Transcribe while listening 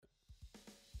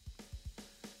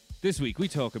This week we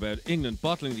talk about England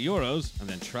bottling the Euros and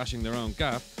then trashing their own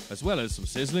gap, as well as some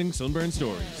sizzling sunburn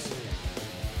stories.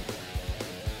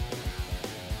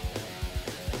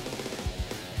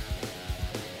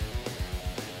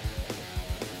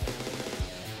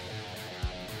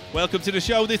 Welcome to the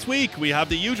show this week. We have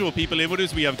the usual people in with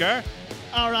us. We have Gar.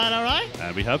 All right.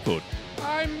 And we have Bud.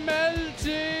 I'm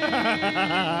melting!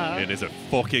 It is a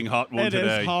fucking hot one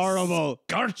today. It is horrible.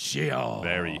 Garcio!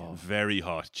 Very, very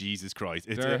hot. Jesus Christ.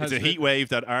 It's There a has heat wave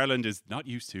that Ireland is not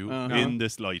used to in the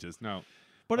slightest. No.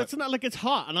 But it's not like it's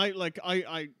hot, and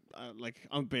I'm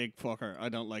a big fucker. I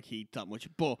don't like heat that much.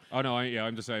 But Oh no,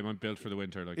 I'm the same. I'm built for the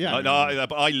winter. Like, Yeah.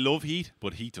 I love heat,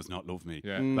 but heat does not love me.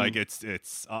 Yeah. Like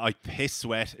I piss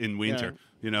sweat in winter.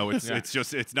 You know, it's Yeah.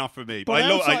 it's not for me. But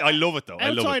But outside- I love it though. I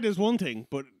love outside it. is one thing,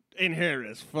 but in here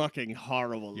is fucking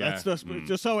horrible. Yeah. Let's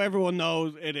just so everyone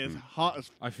knows it is hot as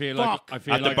I feel fuck. like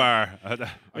At the bar. I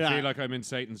Yeah. feel like I'm in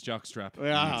Satan's jockstrap.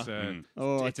 Yeah. It's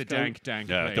a it's dank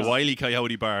Yeah, place. the Wile E.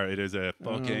 Coyote bar. It is a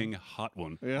fucking hot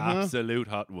one. Yeah. Absolute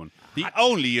hot one. The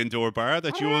only indoor bar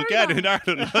that you will get in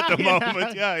Ireland at the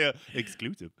moment. Yeah.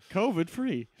 Exclusive. COVID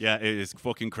free. Yeah, it is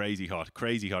fucking crazy hot.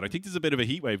 Crazy hot. I think there's a bit of a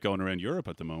heat wave going around Europe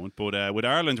at the moment. But with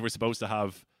Ireland, we're supposed to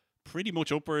have pretty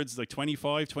much upwards like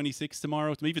 25, 26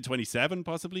 tomorrow, even 27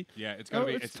 possibly. Yeah, it's gonna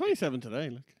be. It's 27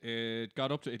 today. Like. It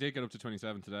did get up to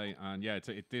 27 today, and yeah,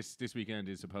 this weekend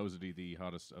is supposedly the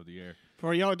hottest of the year.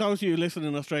 For those of you listening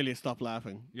in Australia, stop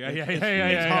laughing. Yeah.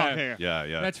 It's hot here.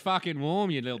 Yeah. Let's fucking warm,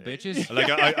 you little bitches. Like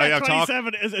I have talked.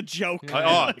 27 is a joke.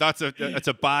 It's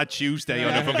a bad Tuesday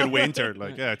on a fucking winter.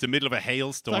 Like it's the middle of a It's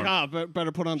hailstorm. like,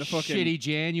 better put on the fucking Shitty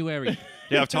January.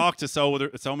 Yeah, I've talked to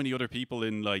so many other people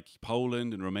in like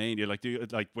Poland and Romania,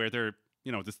 where they're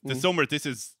the summer. This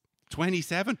is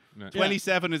 27. Yeah.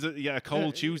 27 is a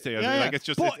cold Tuesday. Like it's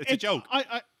just But it's a joke.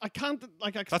 I can't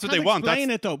That's what they want.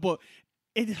 Explain it though, but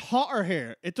it's hotter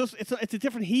here. It's a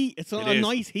different heat. It's not It a is.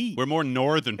 nice heat. We're more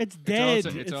northern. It's dead.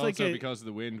 It's like also a, because of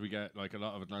the wind. We get like a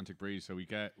lot of Atlantic breeze, so we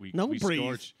no we breeze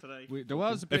scorch. today. There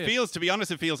was a bit. It feels, to be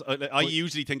honest, I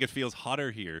usually think it feels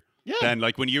hotter here Yeah. than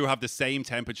like when you have the same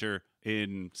temperature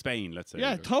in Spain, let's say.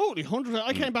 Yeah, totally, 100%.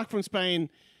 I came back from Spain,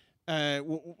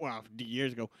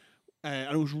 years ago.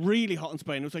 And it was really hot in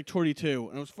Spain. It was like 32,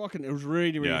 and it was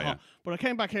really, really Yeah, hot. But I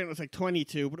came back here and it was like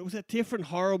 22, but it was a different,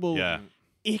 horrible, Yeah.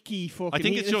 icky fucking I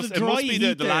think heat. it's just a it dry must be the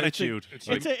heat there. latitude. It's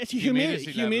Like, a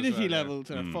humidity humidity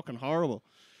levels, levels are fucking horrible.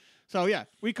 So yeah,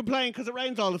 we complain because it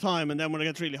rains all the time, and then when it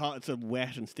gets really hot, it's a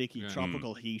wet and sticky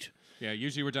tropical heat. Yeah,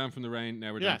 usually we're down from the rain.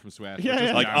 Now we're Yeah. down from sweat. Yeah, We're just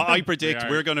yeah. Like down. I predict We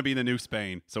are. we're going to be the new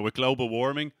Spain. So with global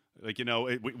warming, like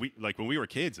we like when we were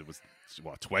kids, it was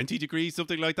 20 degrees,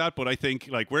 something like that. But I think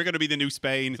like we're going to be the new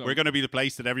Spain. So- We're going to be the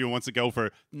place that everyone wants to go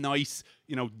for nice,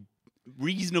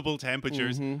 reasonable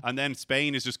temperatures. And then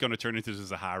Spain is just going to turn into the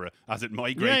Sahara as it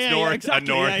migrates north exactly. and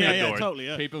north yeah, and yeah, north. totally,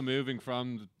 yeah. People moving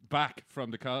from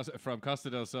Costa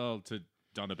del Sol to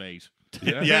Donabate.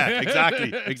 Yeah,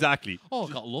 exactly. Oh,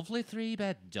 got a lovely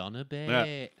 3-bed Donabate.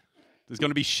 Yeah. There's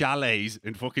going to be chalets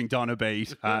in fucking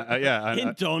Donabate.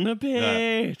 In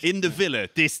Donabate. In the villa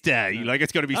this day. Like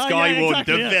it's going to be Oh, Sky yeah, One,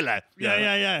 exactly, the yeah. villa.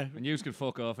 Yeah. And you can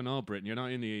fuck off in all Britain. You're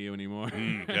not in the EU anymore.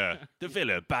 Yeah. The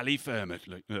villa,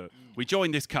 Ballyfermot. We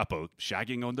joined this couple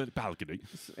shagging on the balcony.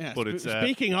 Yeah, But it's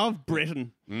speaking of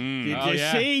Britain, did Oh, you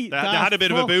yeah. they they had a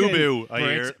bit of a boo-boo, I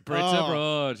hear. Brits Oh.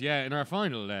 abroad. Yeah, in our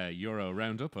final Euro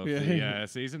roundup of Yeah. the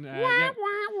season. Yeah.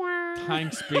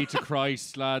 Thanks be to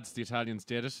Christ, lads. The Italians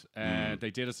did it. They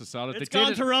did us a solid. It's they did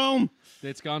gone it. to Rome.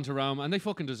 It's gone to Rome, and they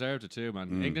fucking deserved it too,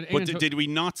 man. England But took- did we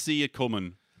not see it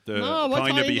coming? The No, what kind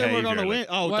time of they behaviour. were going to win?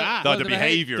 Oh, Well, that. No, well, the the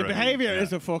behaviour. The I mean, behaviour yeah.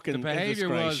 is a fucking the behaviour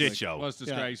was Shit show.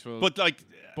 disgraceful. But like,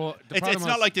 But the it's problem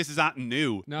not was- like this is that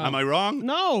new. No. Am I wrong?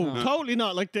 No, totally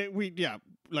not. Like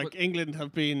But- England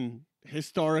have been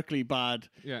historically bad.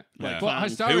 Yeah, Yeah. but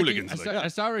fans. Hooligans, like.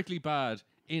 historically bad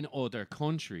in other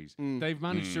countries. They've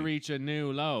managed to reach a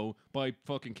new low by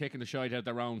fucking kicking the shite out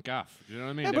their own gaff. You know what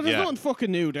I mean? Yeah, but They've- there's nothing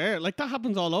fucking new there. Like that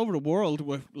happens all over the world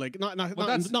with not Well, not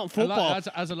that's in a lot- football.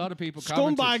 as a lot of people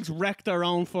commented. Scumbags wreck their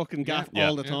own fucking gaff Yeah.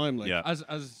 all the Yeah. time. Like, Yeah.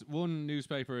 As one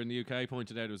newspaper in the UK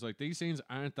pointed out, it was like these scenes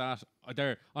aren't that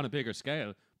they're on a bigger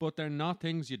scale, but they're not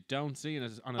things you don't see on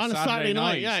a Saturday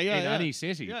night yeah, in yeah. any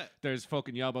city. Yeah. There's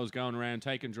fucking yobos going around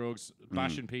taking drugs,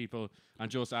 bashing people, and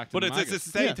just acting. But it's the maggots.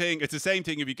 same Yeah. thing. It's the same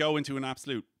thing if you go into an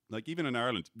absolute, like even in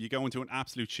Ireland, you go into an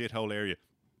absolute shithole area.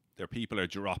 There, people are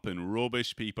dropping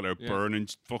rubbish. People are burning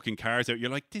fucking cars out. You're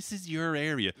like, this is your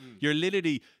area. You're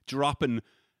literally dropping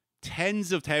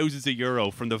tens of thousands of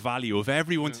euro from the value of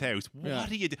everyone's house. What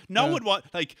do you do? No one want,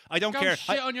 like, I don't Go care.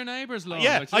 shit on your neighbours' lawn.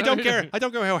 Yeah, like, I don't you know? care. I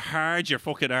don't care how hard you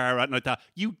fucking are at like that.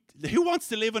 You who wants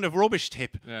to live on a rubbish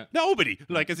tip? Yeah. Nobody.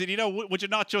 Like, as in, would you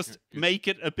not just make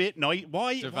it a bit nice?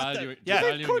 Why?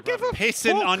 Devaluing could give a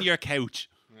Pissing fuck. on your couch.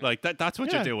 Like that's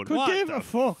what you're doing. Could What give the a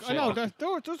fuck. I shit?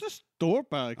 know those just store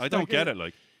bags. I don't get it.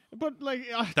 Like But like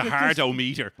the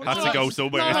hardo-meter has to not- go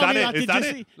somewhere. not Is that only it? Is did that you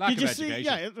it? see- Lack Did of you see?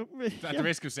 education. Yeah. At the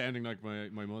risk of sounding like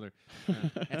my mother.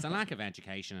 It's a lack of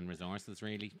education and resources,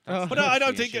 really. But I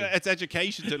don't think it's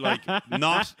education to like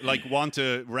not like want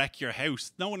to wreck your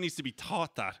house. No one needs to be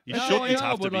taught that. You No, shouldn't I know,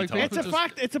 have to but be like, taught. It's a just-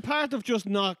 fact. It's a part of just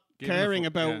not Giving a caring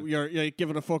fuck, about your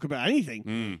giving a fuck about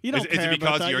anything. You don't Is care it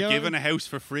because about that, you're you know? given a house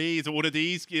for free? Is it one of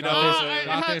these? You know,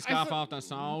 Got I- this I- off the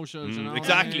socials. and all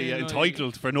exactly that,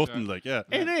 entitled for nothing. Like It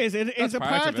is. It's That's a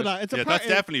part part of of it. that. It's a yeah, part. that's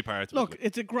definitely part of Look, it.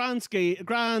 it's a grand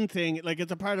thing. Like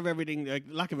it's a part of everything. Like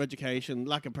lack of education,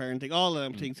 lack of parenting, all of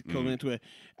them things come into it.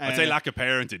 I'd say lack of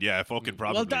parenting. Yeah, fucking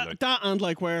probably. Well, that, like. that and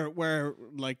like where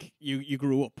like you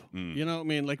grew up. You know what I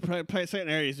mean? Like certain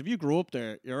areas. If you grew up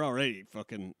there, you're already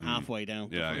fucking halfway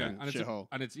down. the Yeah, fucking and it's shithole.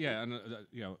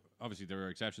 obviously there are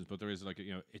exceptions, but there is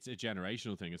it's a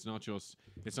generational thing. It's not just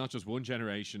one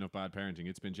generation of bad parenting.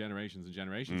 It's been generations and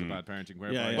generations of bad parenting.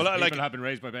 Whereby Yeah. Well, people like- have been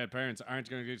raised by bad parents aren't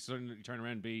going to suddenly turn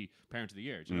around and be parent of the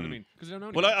year. Do you know what I mean? Because they don't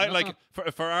know. Well, anything. I And like that's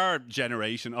not- for our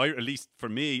generation. At least for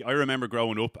me, I remember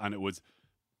growing up, and it was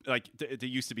like there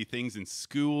used to be things in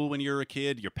school when you were a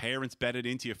kid. Your parents bedded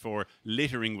into you for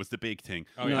littering was the big thing,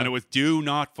 yeah. and it was do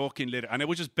not fucking litter, and it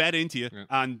was just bed into you, Yeah.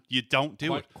 and you don't do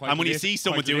Quite- it. quite And when you lit- see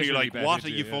someone quite doing it, you're literally like, bed what into are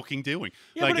you you, yeah. fucking doing?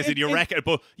 Yeah, Like, but is it it- you it- reckon?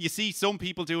 But you see some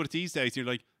people do it these days, and you're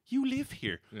like, you live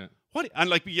here. Yeah. What? And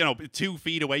like 2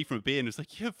 feet away from a bin, it's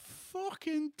like, you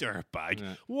fucking dirtbag.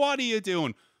 Yeah. What are you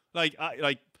doing?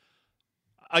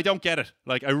 I don't get it.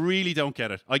 Like, I really don't get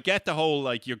it. I get the whole,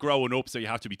 like, you're growing up, so you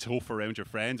have to be tough around your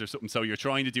friends or something, so you're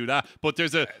trying to do that. But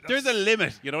there's a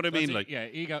limit, you know what I mean? Like,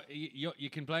 ego. You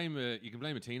can blame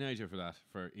a teenager for that,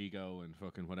 for ego and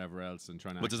fucking whatever else, and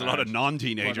trying to. but act there's a lot of hard.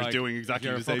 non-teenagers But, like, doing if exactly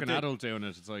you're the a same fucking thing. adult doing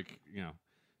it, it's like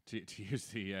to use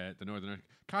the northern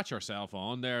catch yourself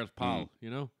on there, pal. You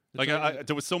know, Like, It's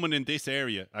there was someone in this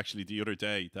area, actually, the other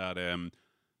day that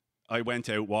I went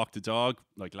out, walked the dog,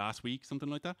 like last week, something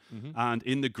like that, and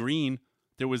in the green,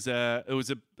 there was a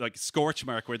like scorch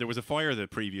mark where there was a fire the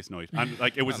previous night, and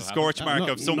like it was a That'll scorch happen. mark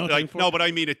No, of some nothing like for- no, but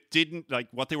I mean it didn't like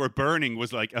what they were burning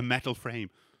was like a metal frame,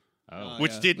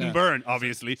 which yeah, didn't yeah. burn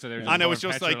obviously, So they were and I just was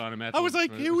pouring just like petrol on a I metal was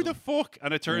like or who the something. fuck,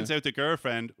 and it turns out the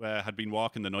girlfriend had been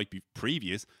walking the night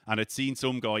previous and had seen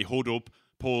some guy hood up,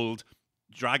 pulled,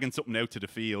 dragging something out to the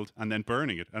field and then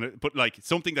burning it, but like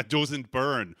something that doesn't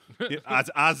burn as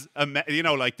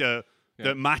like the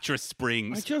mattress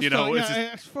springs, I just you know, thought, it's just-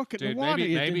 it's fucking. Dude, what are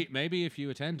you doing? maybe if you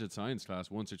attended science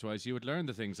class once or twice, you would learn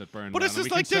the things that burn. But down, it's and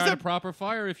just we like can there's start a- a proper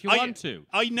fire if you I- want to.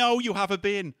 I know you have a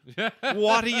bin.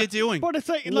 What are you doing? But it's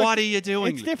like, what are you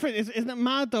doing? It's different. Isn't it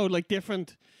mad though? Like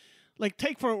different. Like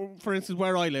take for instance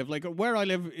where I live. Like where I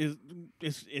live is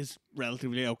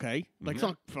relatively okay. Like it's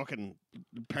not fucking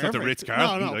perfect. It's not the Ritz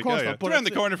Carlton. No, of course not. It's But around the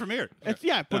it's- corner from here. It's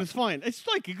but it's fine. It's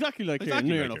like exactly like Exactly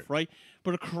here, near like enough, here. right?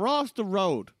 But across the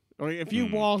road, right? If you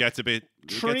walk Gets a bit. it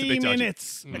gets a 3 bit dodgy.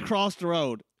 minutes across the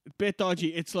road, a bit dodgy.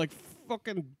 It's like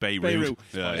fucking Beirut.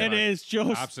 Yeah, It yeah. is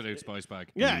just Absolute spice bag.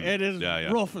 yeah. It is Yeah,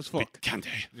 yeah. rough as fuck. Candy.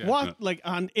 What like,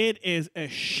 and it is a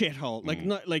shithole. Like,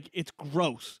 not like it's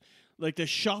gross. Like the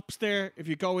shops there, if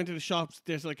you go into the shops,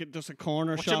 there's like just a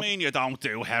corner What shop. do you mean you don't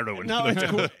do heroin? No,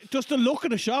 it's just the look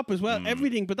of the shop as well.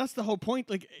 Everything, but that's the whole point.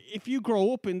 Like, if you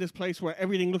grow up in this place where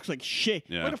everything looks like shit,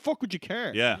 Yeah. why the fuck would you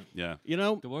care? yeah, yeah. You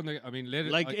know, The one that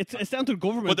like it's down to the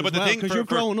government But the as well, thing because for- you're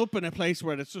for- growing up in a place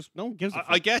where it's just no one gives a fuck.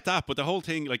 I get that, but the whole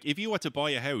thing, like, if you were to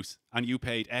buy a house and you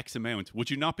paid X amount,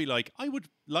 would you not be like, I would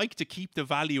like to keep the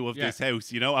value of Yeah. this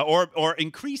house, you know, or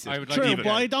increase it? I would like True, to even-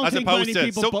 but I don't as think opposed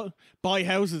many to people some- buy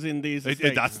houses in these It-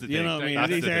 estates. that's the You thing. know what I mean? That's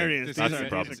In these the thing. areas, This That's is the a-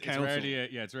 problem.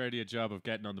 It's rarely a job of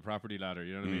getting on the property ladder.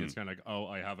 You know what I mean? It's kind of like, oh,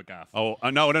 I have a gaff. Oh,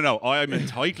 no. I'm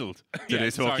entitled to Yeah,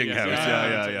 this sorry, fucking yes, house. yeah,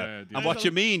 Yeah. yeah. And what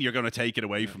you mean you're going to take it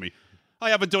away from me?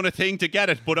 I haven't done a thing to get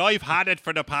it, but I've had it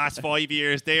for the past 5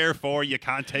 years. Therefore, you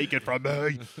can't take it from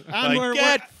me. And Like,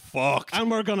 get fucked. And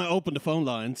we're going to open the phone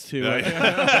lines to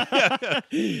To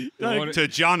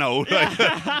Jono like,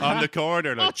 on the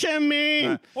corner. Like, what you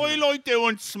mean? I like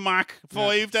doing smack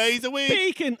 5 days a week.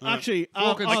 Speaking, actually,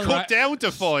 Fucking I cut down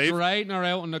to 5. Straighten her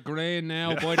out on the green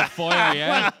now by the fire,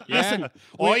 yeah? Yeah. listen,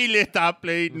 I lit that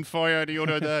bleeding fire the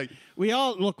other day. we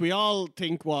all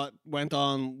think what went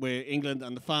on with England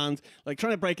and the fans, like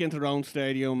trying to break into their own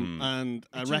stadium and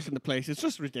wrecking the place. It's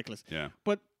just ridiculous. Yeah.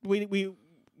 But we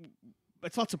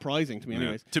it's not surprising to me,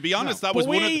 anyways. To be honest, No. that was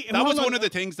But one hold on. of the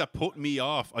things that put me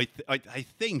off. I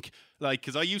think, like,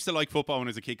 because I used to like football when I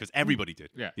was a kid, because everybody did.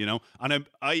 Yeah. You know, and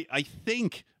I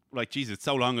think like, Jesus, it's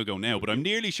so long ago now, but I'm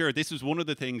nearly sure this was one of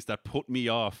the things that put me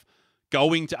off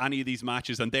going to any of these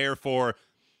matches, and therefore,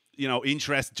 you know,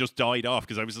 interest just died off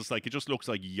because I was just like, it just looks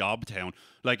like Yobtown.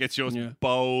 Like, it's just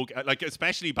bogue. Like,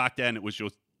 especially back then, it was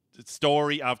just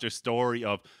story after story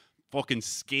of fucking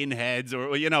skinheads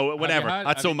or, you know, whatever.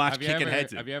 At some match kicking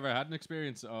heads in. Have you ever had an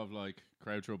experience of, like,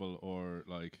 crowd trouble or,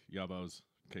 like, yobos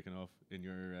kicking off in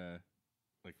your,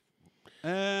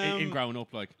 in growing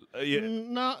up, like?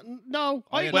 No.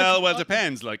 Well, it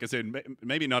depends. Like I said,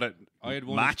 maybe not at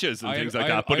matches and things like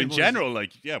that, but in general,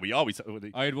 like, yeah, we always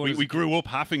we grew up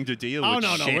having to deal with.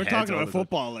 No, we're talking about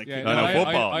football. Like,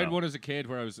 football. I had one as a kid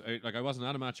where I wasn't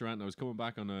at a match around. I was coming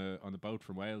back on the boat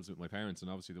from Wales with my parents, and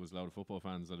obviously there was a lot of football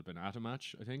fans that had been at a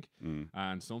match, I think,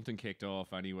 and something kicked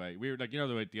off. Anyway, we were like, you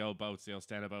know, the old boats, the old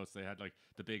Stena boats. They had like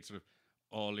the big sort of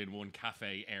all-in-one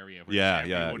cafe area where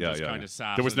everyone just kind of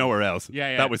sat. There was nowhere else.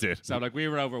 Yeah. That was it. So, like, we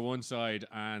were over one side,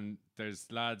 and there's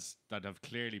lads that have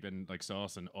clearly been, like,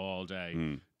 saucing all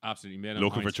day. Absolutely minimum.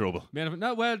 Looking for trouble. They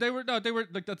were,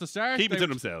 like, at the start. Keeping to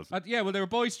themselves. They were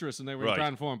boisterous, and they were in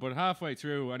grand form. But halfway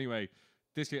through, anyway,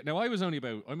 now, I must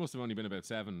have only been about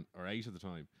 7 or 8 at the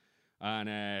time. And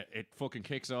it fucking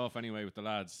kicks off anyway with the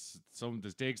lads.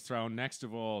 There's digs thrown. Next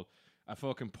of all, a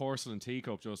fucking porcelain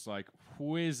teacup just like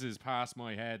whizzes past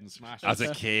my head and smashes. As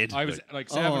a kid, I was like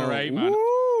 7 or 8, man.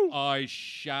 Woo. I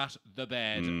shat the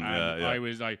bed, and I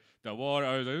was like the water.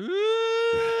 I was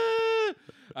like,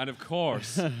 and of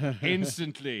course,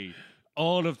 instantly,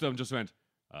 all of them just went.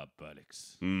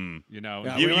 Bollocks. You know,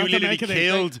 you literally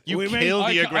killed. You killed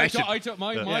the aggression. I took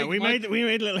we made a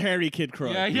little hairy kid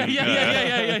cry.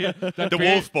 Yeah. The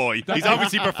wolf boy. He's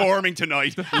obviously performing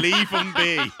tonight. Leave him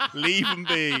be. Leave him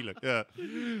be. Like, yeah.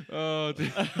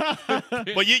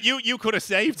 But you could have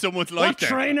saved someone's life. What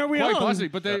train are we Quite on? possibly.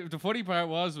 But the funny part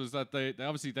was that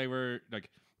they were like.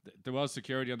 There was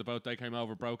security on the boat. They came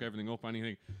over, broke everything up,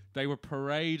 anything. They were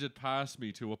paraded past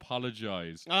me to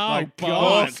apologise. Oh, like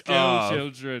God. school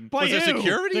children. Was there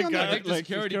security on I that? think the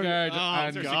security guard.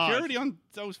 Is there security on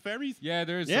those ferries? Yeah,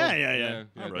 there is. Yeah.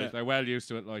 Right. They're well used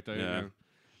to it. Like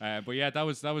but yeah, that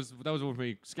was one for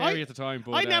me. Scary at the time.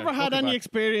 But I never had any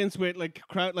experience with like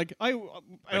crowd. Like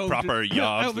proper yobs.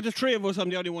 Out of the three of us, I'm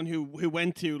the only one who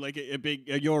went to like a big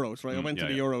Euros. Right, I went to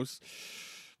the Euros.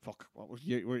 Fuck, what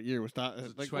year was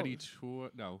that? Like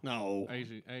 22? No.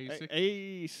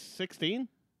 16?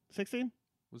 16?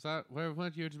 Was that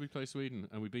what year did we play Sweden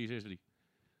and we beat Italy?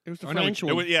 It was the French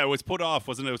one. It was put off,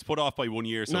 wasn't it? It was put off by 1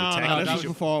 year. So no, this was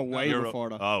before,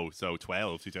 before that. Oh, so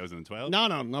 2012? No,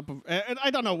 not I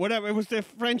don't know, whatever. It was the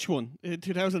French one,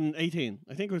 2018.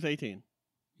 I think it was 18.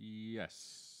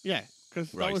 Yes. Yeah,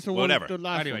 because that was the whatever. The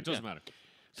last anyway, one. it doesn't matter.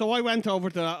 So I went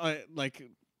over to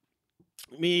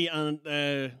me and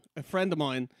a friend of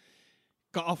mine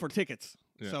got offered tickets.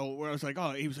 Yeah. So where I was like,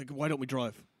 he was like, why don't we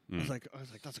drive? I was like,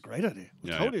 that's a great idea.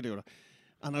 We'll totally do that.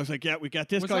 And I was like, we get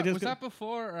this guy. Was that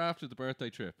before or after the birthday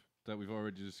trip that we've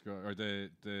already described, or the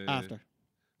after?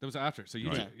 That was after. So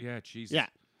you, Jesus. Yeah.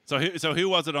 So who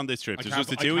was it on this trip? Just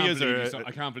the two of you?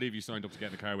 I can't believe you signed up to get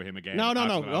in the car with him again. No.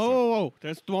 Oh,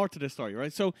 there's more to this story,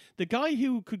 right? So the guy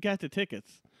who could get the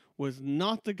tickets was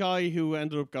not the guy who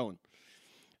ended up going.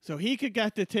 So he could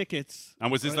get the tickets.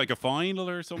 And was this like a final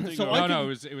or something? No,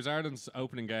 it was Ireland's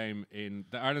opening game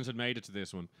Ireland had made it to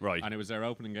this one. Right. And it was their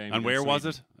opening game. And where was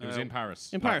it? It was in Paris.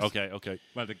 In Paris. Okay.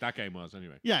 Well, that game was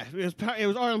anyway. Yeah, it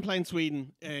was Ireland playing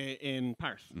Sweden in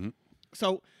Paris. Mm-hmm.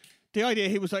 So the idea,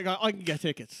 he was like, I can get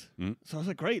tickets. Mm-hmm. So I was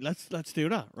like, great, let's do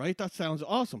that, right? That sounds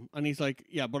awesome. And he's like,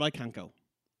 yeah, but I can't go.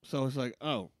 So I was like,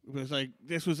 it was like,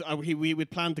 this was, we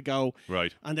would plan to go.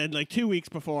 Right. And then like 2 weeks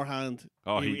beforehand,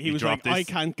 he was dropped like,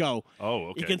 this? I can't go. Oh,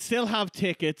 okay. You can still have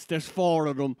tickets. There's 4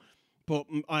 of them. But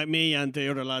me and the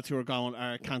other lads who are going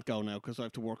can't go now because I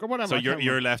have to work or whatever. So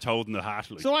you're left holding the hat.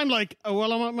 Like. So I'm like,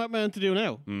 what am I meant to do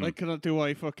now? Like, do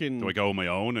I go on my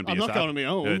own and be I'm not going on my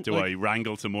own. Do I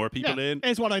wrangle some more people in?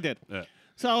 Is what I did. Yeah.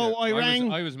 So I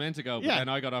rang. I was meant to go, but then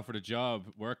I got offered a job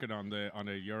working on a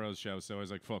Euros show. So I was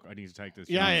like, "Fuck, I need to take this."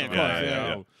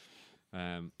 Of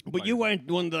course. But you weren't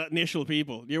one of the initial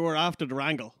people. You were after the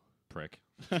wrangle. Prick.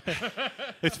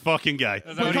 It's fucking gay.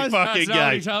 That's what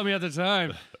he told me at the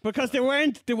time. Because they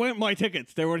weren't my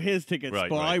tickets. They were his tickets. Right.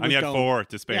 But I was and you had going. 4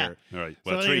 to spare. Yeah. Right.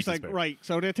 Well, so 3 it's to like, spare. right.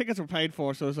 So the tickets were paid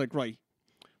for. So it's like, right.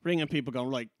 Ringing people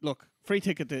going, like, look, free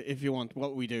ticket if you want.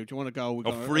 What we do? Do you want to go?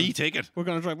 Free ticket? We're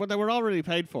going to drive. But they were already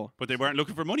paid for. But they weren't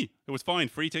looking for money. It was fine.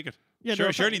 Free ticket. Yeah,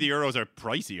 Surely the Euros are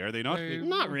pricey, are they not?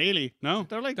 not really. No?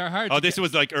 They're like They're hard. Oh, to this get.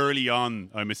 was like early on,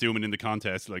 I'm assuming, in the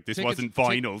contest. Like, this Tickets- wasn't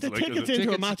finals. the like, tickets was it- into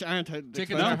a Tickets- match aren't Tickets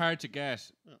expensive. are hard to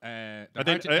get. Are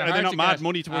they not mad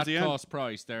money towards at the end? cost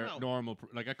price? They're No. normal.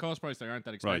 Like at cost price, they aren't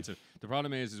that expensive. The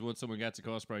problem is once someone gets a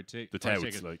cost price The price touts,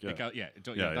 ticket, like, yeah.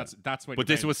 yeah, that's when. But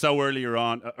you're this paying. was so early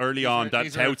on that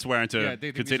These are- touts weren't yeah, a these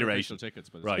are consideration. official tickets,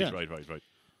 but Right, Yeah. right.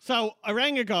 So I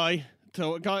rang a guy,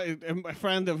 a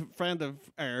friend of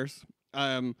ours,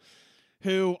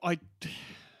 who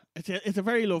it's a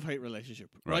very love-hate relationship,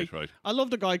 right? Right. I love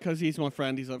the guy because he's my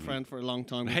friend. He's a friend for a long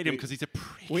time. I hate him because he's a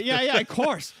prick. yeah, of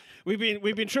course. We've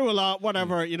been through a lot.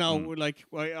 Whatever, you know, like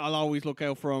I'll always look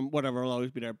out for him. Whatever, I'll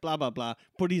always be there. Blah blah blah.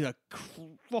 But he's a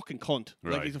fucking cunt.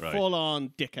 Like Right, he's a right. full-on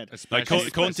dickhead. Like,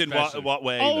 cunt in what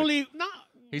way? Like, Only not.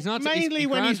 He's not mainly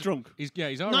when he's drunk. He's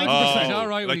all 90%. right. He's all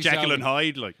right. when like he's Jekyll sober. and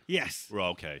Hyde, like. Yes. Well,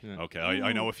 okay.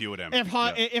 I know a few of them. If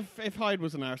Hyde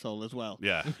was an arsehole as well.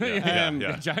 Yeah.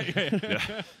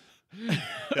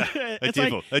 It's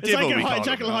Devil. like, A it's devil, like we call him,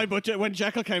 Jekyll and yeah. Hyde, but when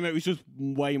Jekyll came out, he was just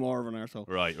way more of an arsehole.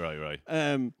 Right.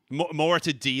 More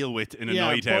to deal with in a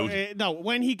night but, out. no,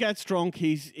 when he gets drunk,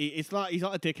 he's not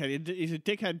a dickhead. He's a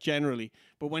dickhead generally,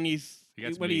 but when he's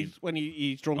gets when mean.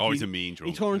 he's drunk, Oh, he's a mean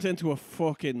drunk. He turns into a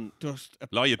fucking just a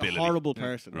Liability. horrible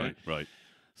person. Right.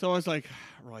 So I was like,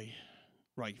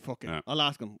 right, fuck it. Yeah. I'll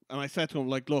ask him, and I said to him,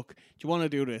 like, look, do you want to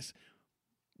do this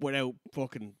without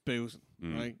fucking boozing,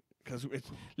 right? Because it's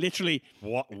literally.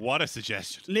 What a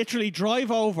suggestion. Literally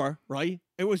drive over, right?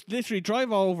 It was literally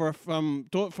drive over from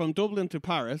Dublin to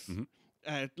Paris.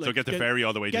 So get the ferry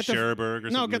all the way to Cherbourg or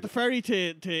something? No, get the ferry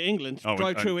to England, Oh,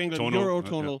 drive and through England, tunnel.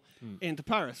 Eurotunnel into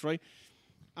Paris, right?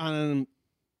 And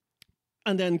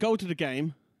then go to the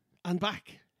game and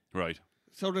back. Right.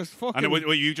 So there's fucking. And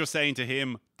were you just saying to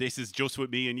him, this is just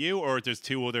with me and you, or there's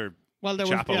two other well, there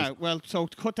chappos? was so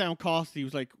to cut down costs, he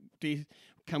was like,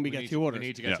 can we get two others? We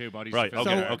need to get two bodies. Right, to fill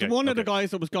okay, it. So one of the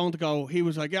guys that was going to go, he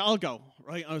was like, yeah, I'll go.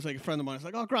 Right? I was like, a friend of mine was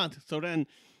like, oh, Grant. So then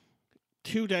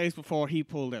 2 days before he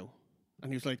pulled out,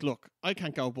 and he was like, look, I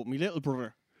can't go, but my little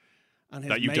brother and his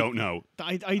That you mate- don't know.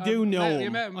 I do know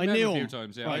him. I knew him a few him.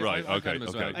 times. Yeah, Right, I met okay, him as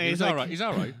okay. well. And He's he's all like- right. He's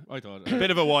all right. I thought.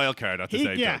 Bit of a wild card at the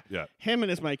same time. Yeah. Him and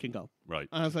his mate can go. Right.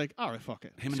 And I was like, all right, fuck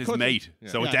it. Him and Just his cut mate. Yeah.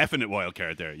 So Yeah. a definite wild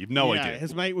card there. You've no yeah, idea.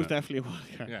 his mate was definitely a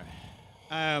wild card. Yeah.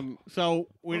 So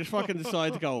we just fucking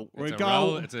decided to go. It's We a go.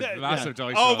 roll. It's a massive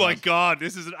dice Oh roll. my God!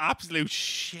 This is an absolute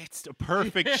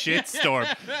perfect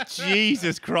shitstorm.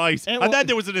 Jesus Christ! It And wa- then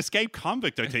there was an escaped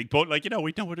convict, I think. But like, we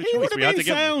don't have a He choice. would have We had to been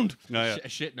get. sound. No, yeah.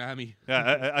 Shit, Nami.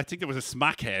 Yeah, I think there was a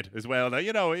smackhead as well.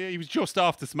 Now, he was just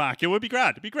off the smack. It would be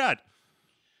grand. It'd be grand.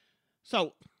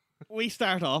 So we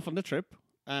start off on the trip.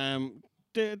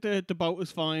 The boat was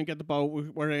fine. Get the boat.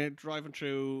 We're driving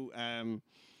through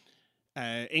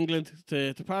England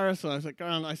to Paris. And I was like,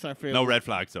 "Grand." I start feeling No red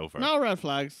flags so far. No red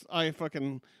flags. I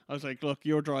was like, look,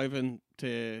 you're driving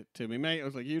to me, mate. I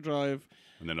was like, you drive.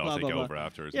 And then I'll Blah, take blah, blah. over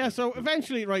afterwards. Yeah. So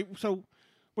eventually, right. So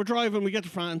we're driving. We get to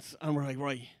France, and we're like,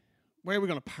 right, where are we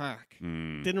going to park?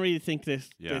 Didn't really think this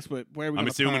way. Where are we? I'm gonna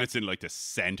assuming park? it's in like the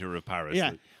center of Paris. Yeah.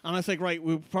 Like, And I was like, right,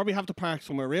 we'll probably have to park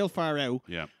somewhere real far out.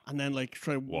 yeah. And then like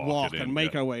try to Walk walk it and in,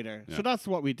 make yeah. our way there. Yeah. So that's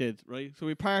what we did, right? So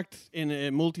we parked in a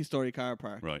multi-story car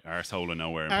park. Right. Arsehole of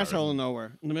nowhere. in Arsehole Paris. of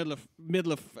nowhere, in the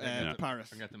middle of Yeah.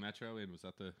 Paris. I got the metro in. Was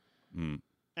that the?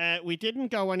 We didn't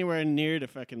go anywhere near the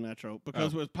fucking metro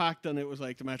because Oh. it was packed and it was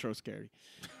like the metro's scary.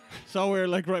 So we were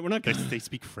like, right, we're not. They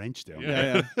speak French down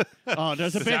Yeah, yeah. Oh,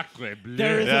 there's a bit. Sacre bleu.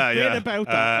 There is a bit about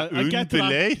that. I get to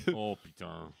that. Oh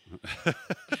putain.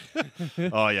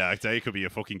 Oh yeah, I'd say it could be a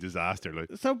fucking disaster. Like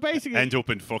So basically, end up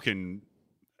in fucking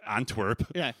Antwerp.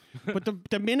 yeah. But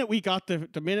the minute we got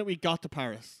to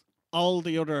Paris, all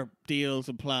the other deals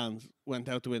and plans went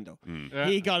out the window. Yeah.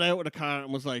 He got out of the car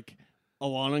and was like,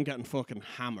 "Oh, I'm getting fucking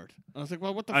hammered." I was like,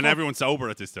 "Well, what the?" And fuck? everyone's sober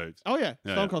at this stage. Oh yeah,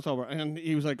 Yeah, Stone yeah. Cold sober, and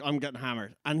he was like, "I'm getting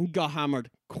hammered," and he got hammered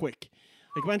quick.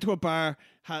 Like went to a bar,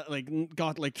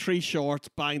 got like 3 shorts,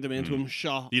 banged them into him,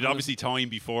 shot. You'd and obviously time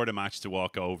before the match to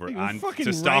walk over he was and fucking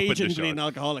to stop at raging the being shot.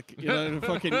 alcoholic. You know,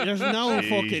 there's no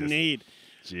fucking Jesus. need.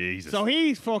 Jesus. So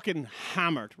he's fucking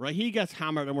hammered, right? He gets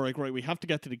hammered, and we're like, right, we have to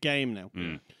get to the game now.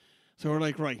 So we're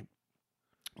like, right,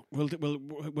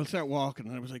 we'll start walking.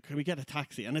 And I was like, can we get a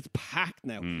taxi? And it's packed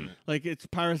now. Like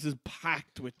Paris is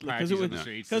packed with because Parties it on was the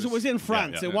streets. because it was in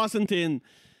France. yeah. It wasn't in.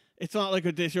 It's not like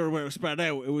this year where it was spread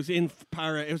out. It was in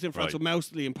Paris. It was in France. Right. So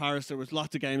mostly in Paris, there was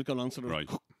lots of games going on. So there was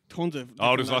Right. tons of.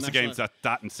 Oh, there's different lots of games national-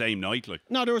 that and same night, like.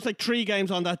 No, there was like 3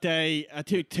 games on that day.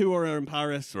 Two are in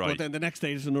Paris, Right. but then the next day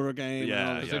there's another game. and all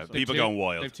Yeah, this yeah. stuff. People two- going They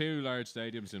wild. have 2 large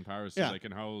stadiums in Paris, so Yeah. they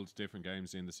can hold different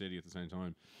games in the city at the same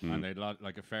time. Hmm. And they'd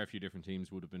like a fair few different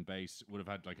teams would have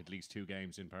had like at least 2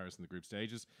 games in Paris in the group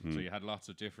stages. Hmm. So you had lots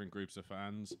of different groups of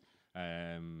fans.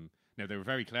 Now they were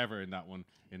very clever in that one,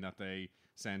 in that they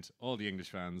sent all the English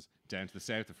fans down to the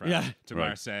south of France, Yeah. to Right.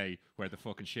 Marseille, where the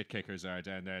fucking shit kickers are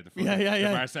down there. The Yeah, yeah, the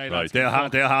yeah. Marseille Right, lads can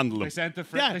fuck. they'll handle They them. sent the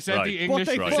Yeah. they sent Right. the But English.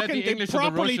 they Right. sent fucking the they English and the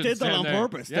properly Russians did that down on there.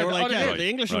 purpose. Yeah, They were like, oh, they yeah, did. the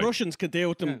English and Right. Russians could deal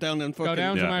with them down in fucking. Go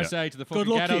down to Yeah, yeah. Marseille to the fucking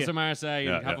luck to ghettos you. of Marseille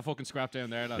Yeah, and have yeah. a fucking scrap down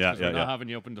there, lads. Yeah, 'cause yeah, we're not yeah. having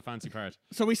you up in the fancy part.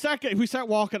 So we start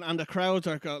walking, and the crowds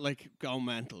are going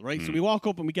mental, right? Hmm. So we walk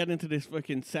up and we get into this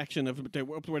fucking section of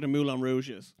up where the Moulin Rouge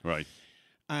is, Right.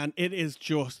 and it is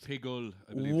just Pigull,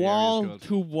 I believe wall the area is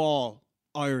to wall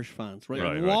Irish fans, right?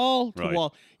 Right, right, wall to right.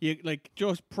 wall, you like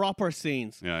just proper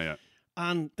scenes, Yeah, yeah.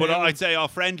 and But there I'd was say all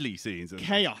friendly scenes.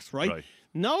 chaos, right? Right.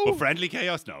 No, But friendly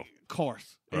chaos, no.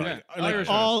 course, Right. Yeah, like Irish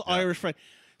all fans, yeah. Irish friends.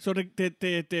 So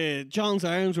the John's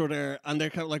Arms were there, and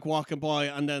they're kind of like walking by,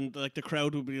 and then like the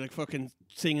crowd would be like fucking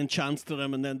singing chants to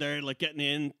them, and then they're like getting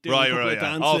in, doing a Right, couple right, of yeah.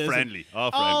 dances, All and- friendly. All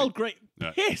all friendly. great,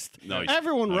 Yeah. pissed. Nice.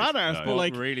 Everyone Nice. rat arse, Yeah, but yeah.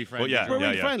 like really friendly. But yeah, we're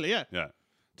really yeah. friendly, yeah. Yeah.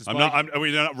 Despite-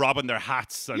 We're not robbing their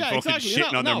hats and Yeah, fucking exactly.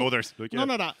 shitting No, on their no. mothers. Like, None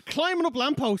yeah. of that. Climbing up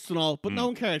lampposts and all, but no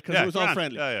one cared because Yeah, it was all grand.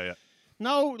 friendly. Yeah, yeah, yeah.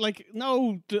 No,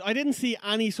 I didn't see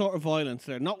any sort of violence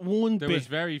there. Not one There bit. was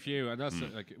very few, and that's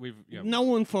like we've. Yeah, No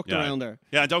one fucked Yeah. around there.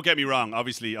 Yeah, and don't get me wrong.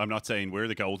 Obviously, I'm not saying we're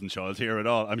the golden child here at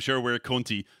all. I'm sure we're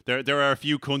cunty. There are a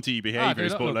few cunty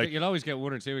behaviours, but like, you'll always get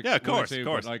one or two. Yeah, of one or course, two, of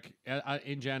course. But like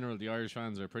in general, the Irish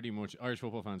fans are pretty much Irish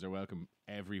football fans are welcome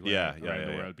everywhere Yeah, around yeah,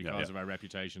 the yeah, world yeah, because yeah. of our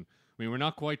reputation. I mean, we're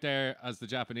not quite there as the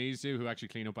Japanese do, who actually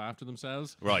clean up after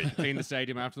themselves. Right. Clean the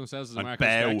stadium after themselves as a and mark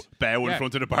bow of respect. in Yeah.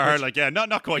 front of the bar. Which Like, yeah,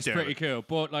 not quite It's there. pretty cool,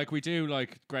 but like we do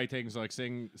like great things like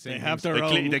sing. They have their They own.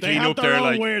 clean- they they clean have up their their, own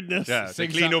like- weirdness. Yeah, they Sing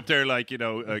clean song- up their like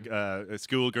a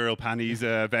schoolgirl panties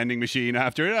vending machine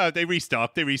after. They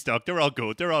restock. They're all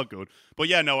good. But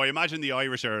yeah, no, I imagine the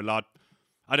Irish are a lot.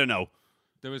 I don't know.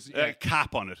 There was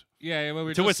Cap on it yeah, well,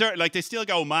 we're to a just, certain. Like they still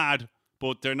go mad,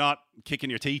 but they're not kicking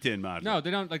your teeth in mad. no,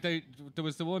 they don't like they. There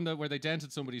was the one where they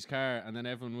dented somebody's car and then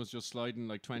everyone was just sliding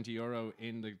like €20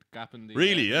 in the gap in the.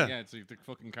 Really? Yeah. Yeah. It's like the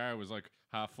fucking car was like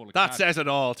half full of. That cash. says it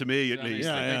all to me, at Yeah, least.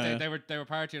 Yeah. they were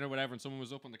partying or whatever, and someone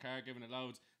was up on the car giving it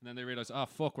loads, and then they realised, oh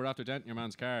fuck, we're after denting your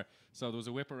man's car. So there was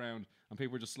a whip around, and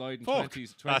people were just sliding Fuck.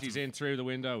 20s in through the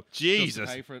window. just to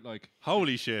Jesus. pay for it, like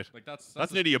Holy shit.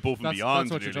 That's nearly above and beyond.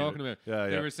 That's what you're nearly. talking about. Yeah,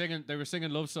 They yeah. were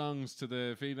singing love songs to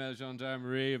the female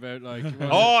gendarmerie about like. what was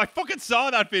Oh, it? I fucking saw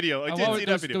that video. I Oh, did what- see there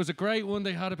that was, video. there was a great one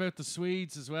they had about the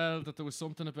Swedes as well. That there was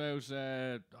something about.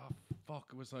 Oh fuck!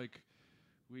 It was like.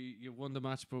 You won the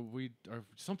match, but or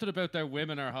something about their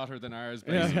women are hotter than ours,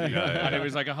 basically. Yeah. And it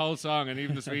was like a whole song, and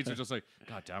even the Swedes were just like,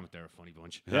 God damn it, they're a funny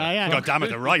bunch. Yeah. God damn it,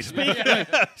 they're right.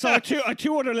 So two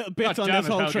other little bits God on damn this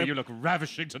it, whole Helga, trip. you look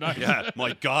ravishing tonight. Yeah,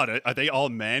 my God, are they all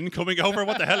men coming over?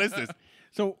 What the hell is this?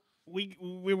 So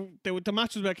the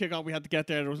match was about to kick off. We had to get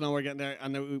there. There was nowhere getting there,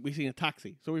 and then we seen a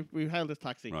taxi. So we hailed this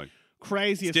taxi. Right.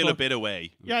 Crazy as Still fuck. a bit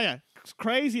away. Yeah. It's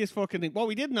crazy as fucking thing. What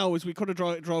we didn't know is we could have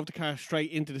drove the car straight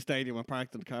into the stadium and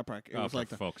parked in the car park. It Oh, was for like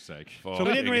that. fuck's sake. So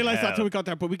we didn't realize that till we got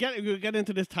there. But we get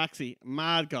into this taxi.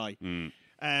 Mad guy.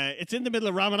 It's in the middle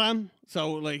of Ramadan,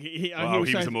 so like he Oh, he was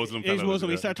starts- a Muslim He's fellow, was Muslim.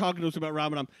 he? He started talking to us about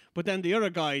Ramadan, but then the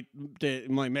other guy,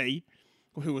 my mate,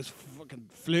 who was fucking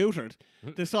flutered,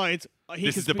 decides he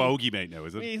This can is the speak- bogey mate now,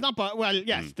 is it? He's not. Well,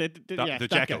 yes, The that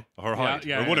Jekyll guy. or Hyde,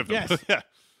 Yeah, or one of them. Yes. Yeah.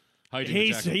 Hiding the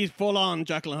jacket. He's full on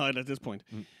Jekyll and Hyde at this point,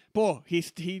 but he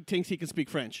thinks he can speak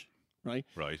French, right?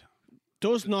 Right.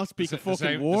 Does not speak a The fucking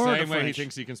same, word the same of way he French.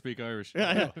 thinks he can speak Irish.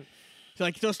 Yeah. So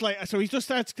like just like so he just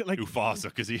starts like Ufasa,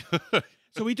 because he.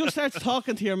 so he just starts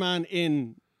talking to your man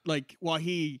in like what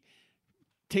he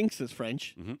thinks is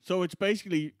French. So it's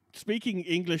basically speaking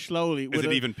English slowly. Is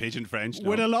it even pigeon French?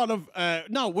 with No. a lot of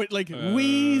with like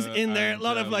we's in there, a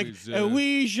lot of like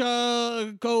we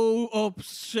shall go up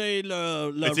say la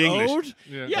It's road. English.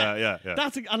 Yeah. Yeah.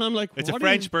 That's and I'm like, It's a what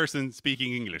French Are person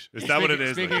speaking English. Is that what it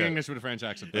is? Speaking Like, yeah. English with a French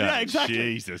accent. Yeah, exactly.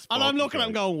 Jesus. and I'm fucking looking at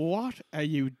him Christ. going, what are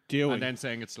you doing? Oh, And then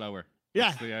saying it slower.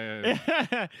 Yeah. That's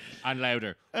the- and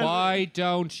louder. Why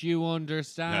don't you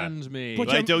understand me? But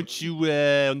Why you- don't you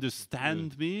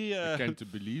understand me? I can't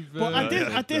believe it. But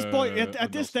at this point, at this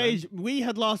understand. stage, we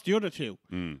had lost the other two.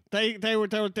 They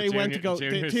went to go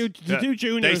juniors. the two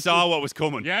juniors. They saw what was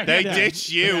coming. Yeah, they yeah.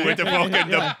 ditched you with the fucking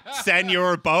the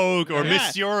Senor Bogue or Yeah.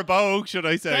 Monsieur Bogue, should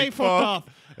I say? They fucked off.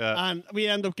 And we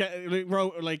end up getting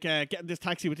this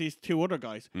taxi with these two other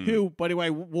guys who, by the way,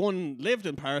 one lived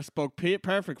in Paris, spoke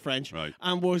perfect French,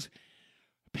 and was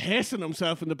pissing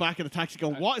himself in the back of the taxi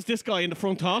going, what is this guy in the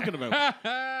front talking about?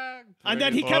 And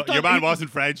then he kept on... Your man wasn't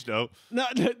French, though.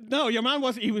 No, your man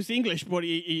wasn't. He was English, but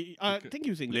I think he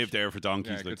was English. Lived there for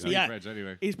donkeys. Yeah, French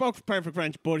anyway. He spoke perfect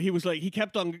French, but he was like, he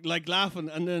kept on like laughing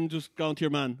and then just going to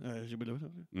your man.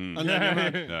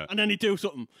 And then he'd do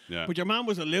something. Yeah. But your man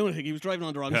was a lunatic. He was driving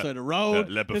on the wrong side of the road.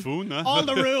 Le buffoon, huh? All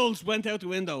the rules went out the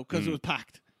window because it was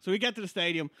packed. So we get to the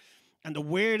stadium, and the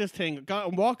weirdest thing,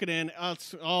 I'm walking in,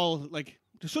 it's all like,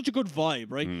 there's such a good vibe,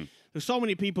 right? There's so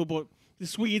many people, but the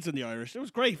Swedes and the Irish, it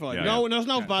was great vibe. Yeah, there's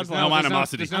no bad vibe. No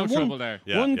animosity. There's no trouble there.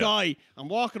 One guy, I'm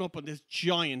walking up on this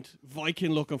giant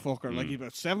Viking-looking fucker, like he's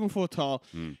about 7 foot tall,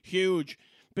 huge,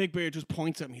 big beard, just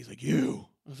points at me. He's like, "You."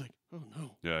 I was like, "Oh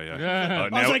no." Yeah.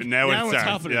 I was like, now it's starts.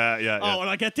 happening. Yeah. Oh, and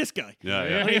I get this guy. Yeah.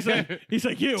 And he's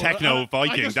like, "You." Techno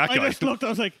Viking, that guy. I just looked. I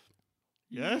was like,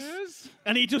 "Yes."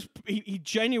 And he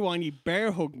genuinely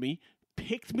bear hugged me,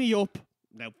 picked me up.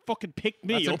 Now, fucking picked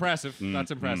me That's up. impressive.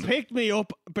 That's impressive. Picked me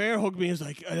up, bear hugged me. He's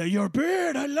like, your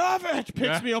beard, I love it.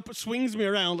 Picks me up, swings me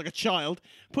around like a child,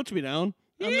 puts me down.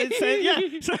 And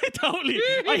then so totally.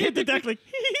 I hit the deck like,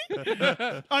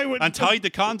 I would. And tied the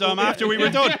condom after we were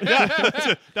done.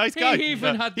 Yeah, nice guy. He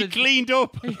even had he the cleaned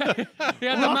up. He had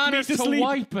the manners to sleep.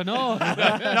 wipe and all.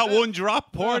 Not one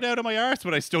drop poured out of my arse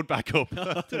when I stood back up.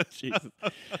 Jesus.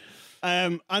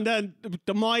 And then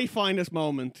my finest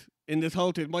moment in this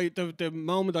whole thing, the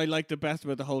moment I liked the best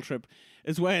about the whole trip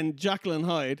is when Jacqueline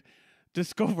Hyde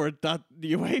discovered that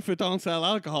the UEFA don't sell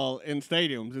alcohol in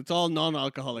stadiums. It's all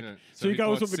non-alcoholic. Yeah. So he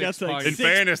goes bought up against 6 like pints. In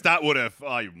fairness, that would have.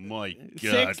 Oh my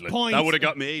God, 6 points. that would have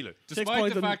got me. Like.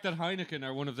 Despite the fact that Heineken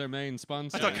are one of their main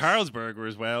sponsors. I thought Carlsberg were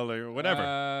as well, or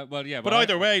whatever. Well, yeah. But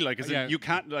either way, like, yeah. you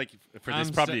can't like for this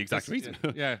And probably se- exact this- reason.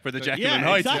 yeah. For the Yeah, Jekyll and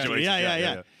Hyde exactly. situation.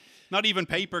 Yeah. Not even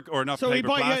paper or not So paper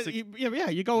plastic.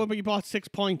 you go up and you bought 6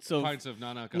 pints of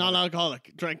non-alcoholic.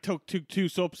 non-alcoholic. Took two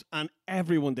sups, and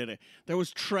everyone did it. There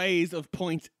was trays of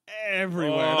pints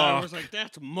everywhere. And I was like,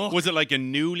 that's muck. Was it like a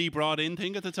newly brought in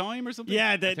thing at the time or something?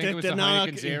 Yeah, I think it was the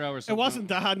Heineken Zero or It something. wasn't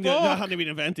that hadn't been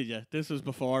invented yet. This was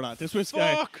before that. This was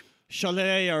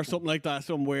Chalet or something like that.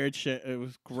 Some weird shit. It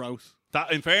was gross.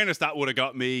 That, in fairness, that would have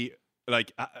got me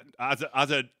like as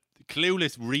a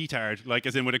clueless retard, like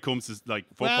as in when it comes to like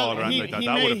football or anything like that.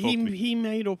 That would have fucked me. He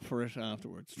made up for it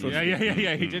afterwards.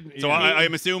 Yeah. He didn't. So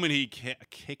I'm assuming he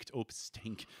kicked up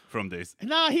stink from this.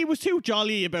 Nah, he was too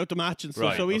jolly about the match and stuff,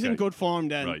 Right, so he's in okay. good form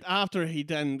then. Right. After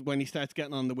when he starts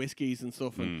getting on the whiskies and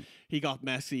stuff, and he got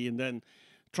messy, and then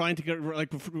trying to get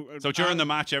like. So during the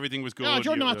match, everything was good. Yeah,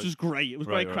 during the match was great. It was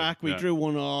Right, great crack. We yeah. drew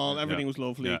 1-1. Everything was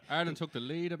lovely. Yeah. Ireland took the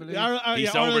lead, I believe. He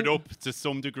sobered up to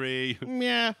some degree.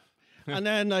 Yeah. And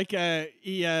then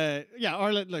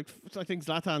Ireland, like I think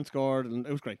Zlatan scored, and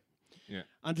it was great. Yeah.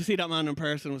 And to see that man in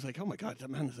person was like, oh my God, that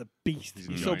man is a beast.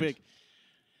 He's so giant. big.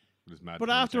 It was mad But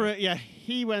fun, after yeah. it,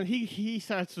 he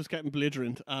starts just getting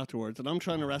belligerent afterwards, and I'm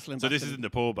trying to wrestle him. So back this to is in the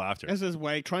pub after. This is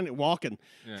way trying to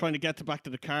get back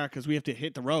to the car because we have to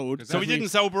hit the road. So he didn't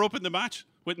sober up in the match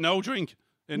with no drink.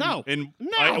 No.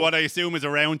 What I assume is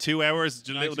around 2 hours,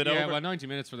 a little bit over. Well, 90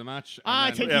 minutes for the match. I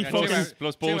and think then- he yeah, fucking-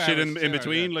 plus 2 bullshit hours, in 2 hours,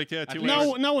 between, yeah. like 2 At hours.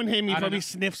 least. Knowing him, he I don't probably know.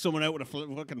 sniffed someone out with a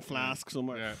fucking flask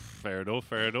somewhere. Yeah. Fair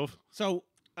enough. So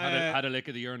Had a lick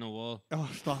of the urinal wall. oh,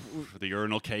 stop. The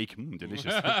urinal cake,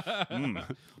 delicious.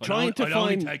 Trying to I'd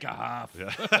only find take a half.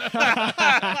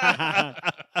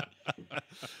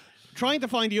 trying to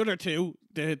find the other two,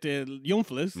 the young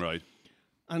fellas, Right.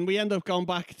 and we end up going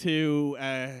back to.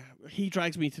 He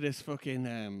drags me to this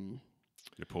fucking.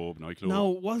 Your pub, nightclub.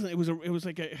 No, it wasn't. It was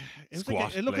like a.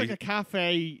 Squat it looked like place. a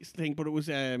cafe thing, but it was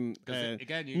Again,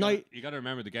 you night. got to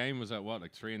remember the game was at what,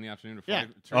 like 3 in the afternoon or 5? Yeah.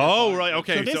 3 or Oh, 5? right,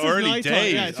 okay. So this So is early nighttime,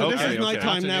 days. yeah, so this okay, is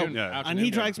nighttime now. Afternoon, Yeah. And he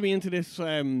afternoon, drags me into this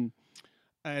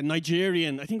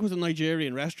Nigerian. I think it was a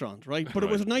Nigerian restaurant, right? But it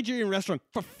was a Nigerian restaurant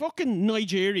for fucking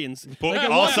Nigerians. But Like,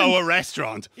 it also wasn't- a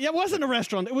restaurant. Yeah, it wasn't a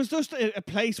restaurant. It was just a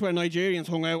place where Nigerians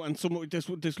hung out, and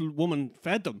this woman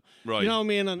fed them. Right. You know what I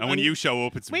mean? And when you show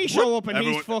up, it's we show up and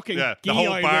everyone- he's fucking yeah, the whole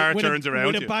gee-eyed bar with turns around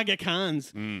with you. a bag of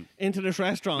cans into this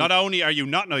restaurant. Not only are you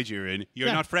not Nigerian, you're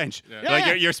Yeah. not French. Yeah. Like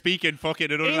Yeah. you're speaking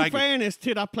fucking another In language. fairness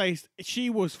to that place, she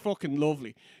was fucking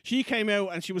lovely. She came out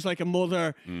and she was like a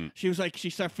mother. She was like, she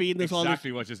started feeding us all this.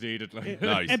 Exactly what is needed. Like.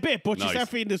 Nice. A bit, but she Nice.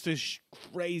 started feeding us this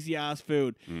crazy ass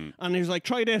food. And he was like,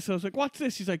 try this. I was like, what's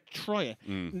this? He's like, try it.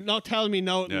 Not telling me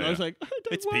no. Yeah, I was yeah. like, I don't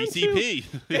It's want PCP.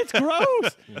 to. It's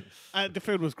gross. The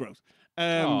food was gross.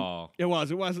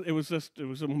 It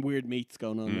was some weird meats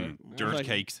going on there. Dirt Like-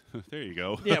 cakes. There you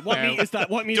go. Yeah, what meat is that?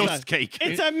 What meat is Dust that? cake.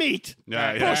 It's a meat.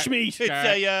 Yeah, Bush meat. It's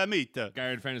a meat.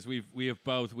 Gary, in fairness, we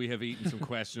have eaten some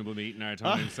questionable meat in our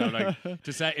time. So like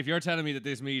to say, if you're telling me that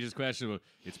this meat is questionable,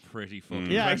 it's pretty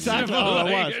fucking Yeah, exactly. questionable. Oh,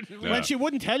 it Like, was. When she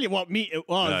wouldn't tell you what meat it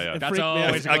was. Yeah, yeah. it That's freaked me out.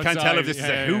 always- I can't tell if outside. this is Yeah,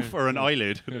 a yeah. hoof or an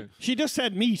eyelid. She just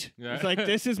said meat. Yeah. It's like,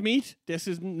 this is meat, this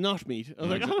is not meat. I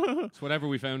was like, It's whatever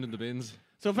we found in the bins.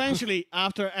 So eventually,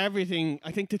 after everything,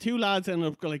 I think the two lads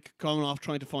ended up like going off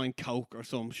trying to find coke or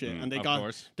some shit, and of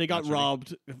course. they got Naturally.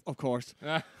 robbed, of course.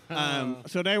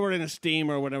 So they were in a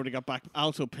steamer whenever they got back,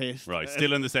 also pissed. Right,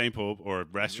 still in the same pub or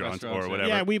restaurant Restaurants, or yeah. whatever.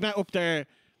 Yeah, we met up there.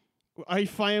 I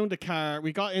found a car.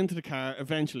 We got into the car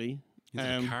eventually.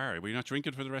 Into the car. Were you not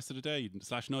drinking for the rest of the day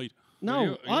 / night? No,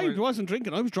 you I were- wasn't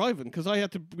drinking. I was driving because we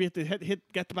had to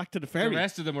get back to the The ferry.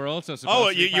 rest of them were also supposed Oh,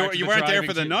 to be part of you the weren't there driving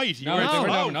for the team. night. You No, weren't they were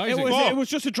there- not oh, night. It was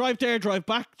just a drive there, drive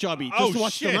back jobby, just Oh, to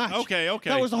watch shit. the match. Okay.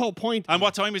 That was the whole point. And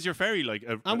what time was your ferry? Like,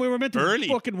 And we were meant to early.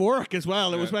 fucking work as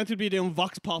well. It was Yeah. meant to be doing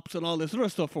vox pops and all this other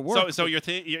stuff for work. So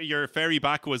your ferry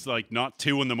back was like not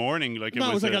 2 a.m. Like no,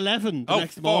 it was like 11 the Oh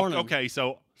next fuck! morning. Okay,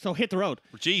 so So hit the road.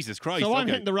 Jesus Christ. So I'm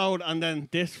okay. hitting the road, and then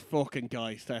this fucking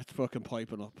guy starts fucking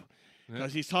piping up.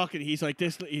 Because he's talking, he's like,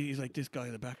 this guy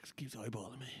in the back keeps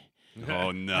eyeballing me.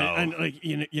 Oh no! And like,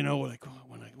 you know, like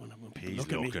when people He's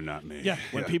look at me. looking at me. Yeah,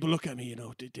 when people look at me, you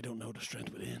know, they don't know the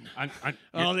strength within. And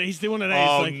Oh, he's doing one of those.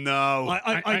 Oh like, no!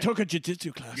 I took a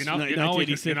jiu-jitsu class. you know, in you know, I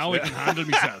can, 1986. you know, I can handle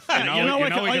myself. Yeah, You know, I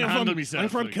can I'm handle from, myself. I'm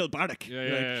from like. Kilbarrack. Yeah,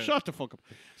 Like, yeah. Shut the fuck up.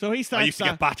 So he I starts used to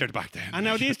get battered back then. and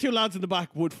now these two lads in the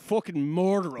back would fucking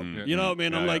murder him. You know what I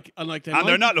mean? Yeah, I'm yeah. like, and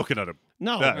they're not looking at him.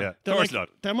 No, Yeah, yeah. they're Of course like, not.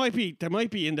 They might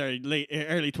be in their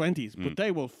early 20s, but they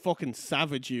will fucking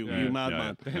savage you, Yeah, you yeah,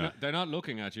 madman. They're not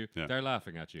looking at you. Yeah. They're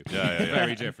laughing at you. Yeah, yeah, yeah.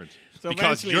 Very different. So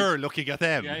Because eventually- you're looking at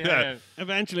them. Yeah.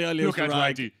 Eventually, I lose Look the at rag.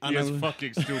 Randy. and He is I'm-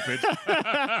 fucking stupid.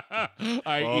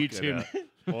 I eat Fucking him.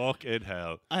 hell. Fucking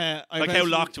hell. I Like, how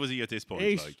eventually- locked was he at this point?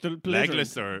 He's Like, still belligerent.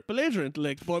 legless or? belligerent,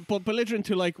 like, but belligerent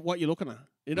to like what you're looking at.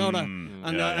 You know that,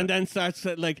 and yeah, and then starts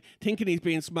like thinking he's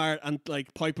being smart and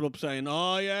like piping up saying,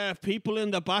 "Oh yeah, if people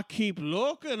in the back keep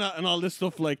looking at," and all this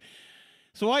stuff like.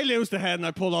 So I lose the head and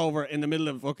I pull over in the middle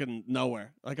of fucking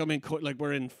nowhere. Like I'm in, like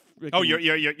we're in. Oh,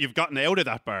 freaking- you've gotten out of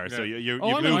that bar, so Yeah. you've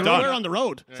Oh, I moved know, on. we're on the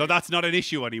road. So that's not an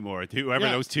issue anymore. Whoever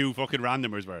Yeah. those two fucking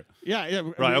randomers were. Yeah.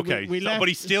 Right. Okay. We So- left. but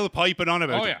he's still piping on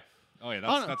about Oh it. yeah. Oh yeah.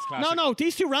 Oh, That's classic. no.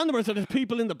 These two randomers are the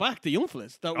people in the back, the young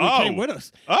fellas that Oh. came with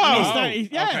us. Oh. And he Oh, started-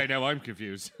 yeah. Okay, now I'm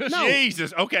confused. No.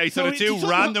 Jesus. Okay. So, So the two it's-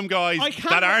 random guys I can't-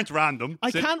 that aren't random.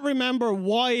 I sit- can't remember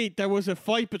why there was a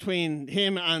fight between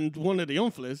him and one of the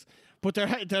young fellas, but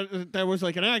there was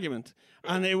like an argument,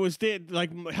 and it was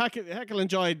like Heckle and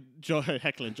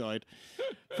Joyd,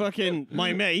 fucking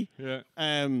my mate. Yeah.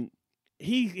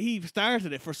 He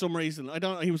started it for some reason. I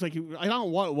don't. He was like, I don't know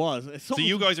what it was. It's So something-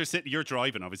 you guys are sitting. You're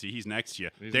driving. Obviously, he's next to you.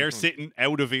 He's in They're front. sitting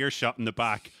out of earshot in the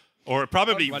back, or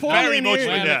probably Full very in much ear-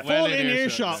 like that. full Well in in earshot.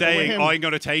 earshot. with Saying, him. I'm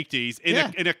going to take these in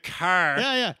Yeah. a car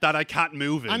Yeah. that I can't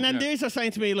move in. And then Yeah. these are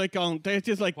saying to me like, they're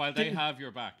just like, While they have your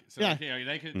back. So Yeah. here,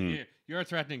 they could. Hmm. You're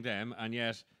threatening them, and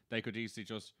yet they could easily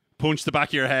just. punch the back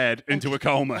of your head into a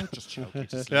coma. Just choke you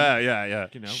to sleep. Yeah.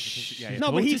 You know. Yeah,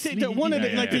 no, but he said that one of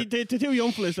the, Yeah, like yeah. the two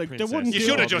young fellas, like Princess. they wouldn't You do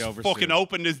should have it. just overstood. fucking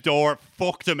opened his door,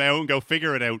 fucked him out, and go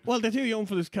figure it out. Well, the two young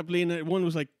fellas kept leaning. One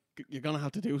was like, "You're gonna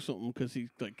have to do something because he's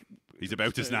like." He's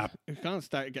about to snap. He's gonna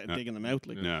start getting digging them out,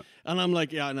 like. Yeah. And I'm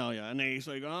like, yeah, no, yeah. And then he's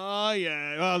like, oh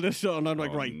yeah, well this, and I'm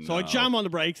like, Oh, right. So I no. jam on the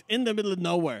brakes in the middle of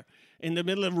nowhere, in the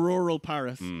middle of rural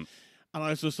Paris, Hmm. and I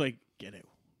was just like, get out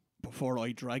before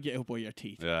I drag you out by your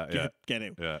teeth. Yeah, get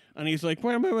out. Yeah. And he's like,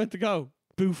 where am I meant to go?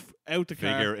 Boof, out the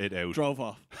car. Figure it out. Drove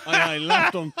off. I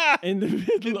left him in the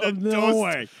middle of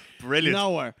nowhere. Brilliant.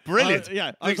 Nowhere. Brilliant.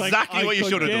 Yeah. I That's was exactly like, what you I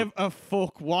should could have give a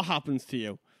fuck what happens to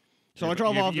you. So I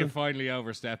drove off. You finally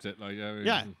overstepped it. Like.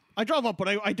 Yeah. I drove up, but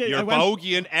I did. I You're went,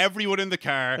 bogeying everyone in the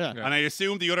car, Yeah. and I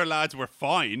assume the other lads were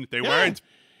fine. They Yeah. weren't.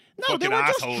 no, they fucking were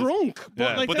assholes. just drunk. But,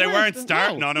 Yeah, like, but they weren't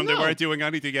starting on him. They no. weren't doing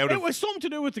anything out It of. was something to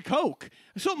do with the coke.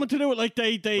 Something to do with like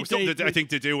they. It was something I think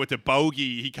to do with the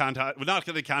bogey. He can't. Well, not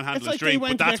that he can't handle It's a like they drink, but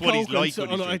went to that's get what he's coke and like so, when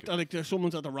he's like, drinking. like there's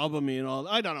someone's at the robbing me and all.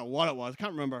 I don't know what it was. I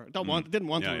can't remember. Didn't want Yeah,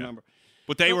 to yeah. remember.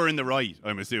 But they were in the right.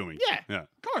 I'm assuming. Yeah. Yeah.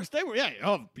 Of course they were. Yeah.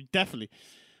 Oh, definitely.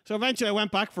 So eventually I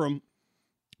went back for him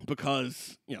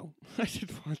because I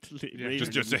didn't want to leave. Yeah, really.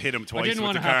 Just to hit him I twice didn't with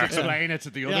want the to have car. to explain it to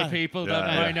the Yeah. other people that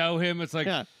Yeah, yeah. I know him. It's like.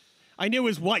 Yeah. I knew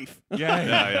his wife. Yeah.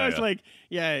 Yeah, I was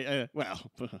yeah. like, well.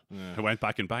 I went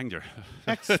back and banged her.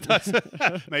 Ex-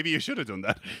 Maybe you should have done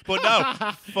that. But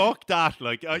no, fuck that.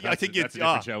 Like I think that's it's a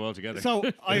different show altogether. So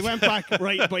I went back,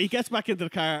 right, but he gets back into the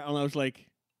car and I was like,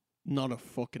 not a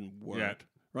fucking word. Yeah.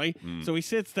 Right? So he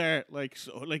sits there like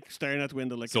staring out the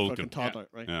window like Sulking. a fucking toddler,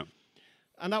 right? Yeah.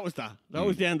 And that was that. That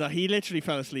was the end of that. He literally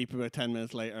fell asleep about 10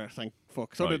 minutes later, thank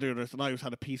fuck. So Right. did the others, and I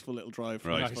had a peaceful little drive for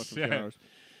Right. the next Nice, fucking few yeah. hours.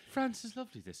 France is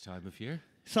lovely this time of year.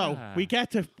 So Ah. we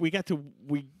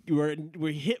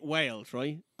hit Wales,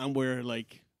 right? And we're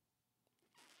like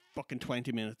fucking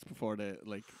 20 minutes before the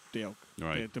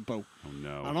Right. the boat. Oh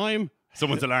no. And I'm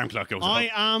Someone's alarm clock goes I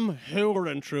off. am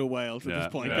hooring through Wales at Yeah,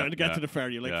 this point, yeah, trying to get yeah. to the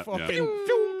ferry. Like Yeah, fucking.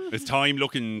 yeah. Is time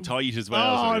looking tight as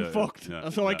well? Oh, so I'm yeah, fucked. yeah,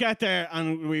 And so I yeah. get there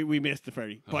and we missed the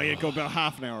ferry by about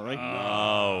half an hour, right?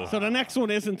 Oh. So the next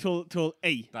one isn't till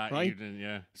 8, That right? evening,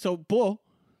 yeah. So, but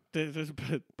there's a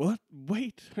bit. What?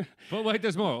 Wait, But wait,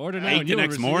 there's more. Order now. 8 and the you'll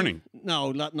next receive. morning.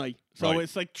 no, that night. So Right.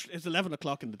 it's like it's 11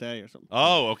 o'clock in the day or something.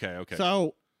 Oh, okay, okay.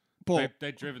 So, but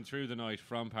They'd driven through the night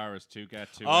from Paris to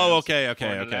get to. Oh, Wales okay, for okay,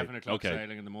 an okay, 11 o'clock okay.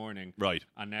 sailing in the morning, Right.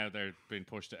 and now they're being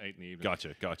pushed to 8 in the evening.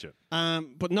 Gotcha.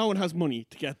 but no one has money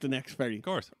to get the next ferry. Of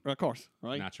course. Of course,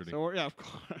 right? Naturally. So yeah, of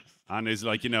course. And is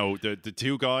like, the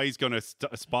two guys going to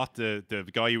spot the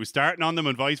guy who was starting on them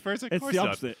and vice versa? Of It's course the not.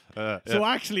 opposite. yeah. So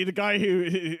actually, the guy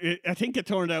who I think it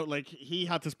turned out like he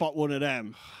had to spot one of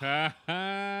them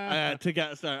to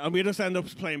get us there, and we just end up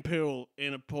playing pool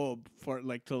in a pub for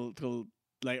like till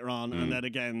later on, and then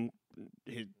again,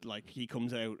 he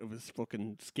comes out of his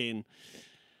fucking skin.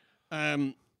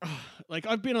 Like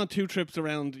I've been on 2 trips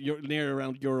around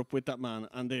Europe with that man,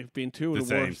 and they've been two of The the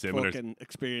same, worst similar. fucking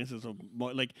experiences of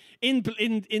my like in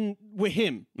with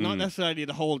him, not necessarily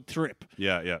the whole trip,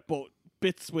 Yeah. but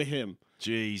bits with him.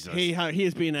 Jesus. He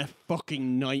has been a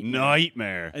fucking nightmare.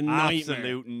 Nightmare. A nightmare.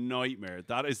 Absolute nightmare.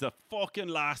 That is the fucking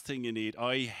last thing you need.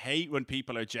 I hate when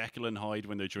people are Jekyll and Hyde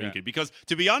when they're drinking because,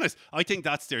 to be honest, I think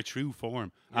that's their true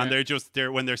form. And Yeah.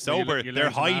 they're when they're Well, you sober, learn they're to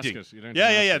mask hiding. it. You learn to Yeah.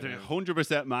 mask it, They're yeah.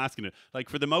 100% masking it. Like,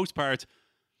 for the most part,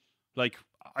 like,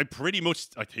 I'm pretty much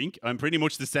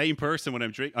the same person when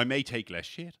I'm drinking. I may take less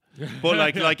shit, but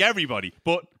like everybody.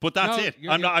 But that's No, it.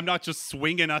 you're- I'm not just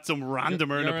swinging at some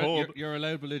randomer in a pub. You're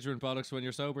allowed belligerent bollocks when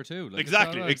you're sober too. Like, it's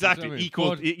Exactly, all right, exactly. that's what I mean. Equal.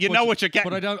 But- You but know what you're getting.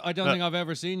 But I don't think I've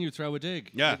ever seen you throw a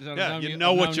dig. Yeah, I've yeah, known you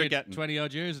know what I've you're known getting. 20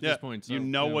 odd years at Yeah, this point. So, you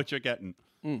know what you're getting.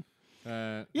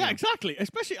 Yeah, exactly.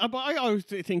 Especially, but I always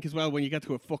think as well when you get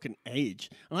to a fucking age,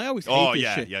 and I always hate Oh this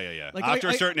yeah, shit. yeah. Like, After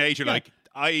a certain age, you're yeah. like,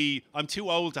 I'm too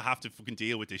old to have to fucking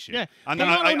deal with this shit. Yeah, And but then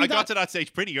not I only got that- to that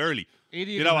stage pretty early. Either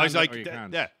you You can know, I was handle it like, or you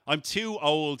can't. yeah, I'm too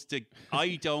old to.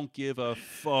 I don't give a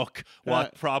fuck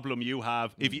what problem you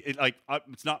have. If you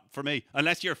it's not for me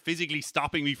unless you're physically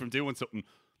stopping me from doing something.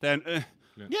 Then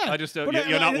Yeah, I just but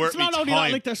you're not it's worth me not only time.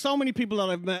 that. Like, there's so many people that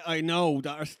I've met, I know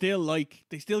that are still like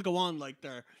they still go on like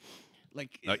they're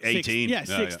like 18. yeah,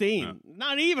 Yeah, 16. yeah.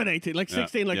 Not even 18, like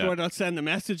 16. Like yeah. where they'll send a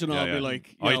message and I'll be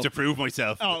like, I have to prove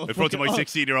myself oh, in front of my fucking-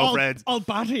 16-year-old friends. I'll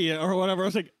batter you or whatever. I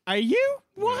was like, are you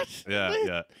what? Yeah, Like-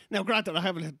 yeah. Now, granted, I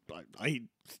haven't had. I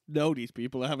know these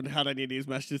people. I haven't had any of these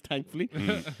messages, thankfully.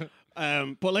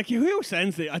 But like, who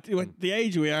sends it? At the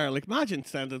age we are, like, imagine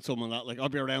sending someone that, like, I'll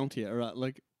be around to you, or that,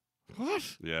 like,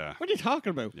 what? Yeah, What are you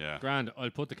talking about? yeah. Grand, I'll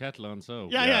put the kettle on. So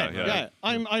Yeah.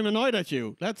 I'm annoyed at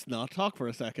you. Let's not talk for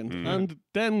a second and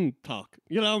then talk.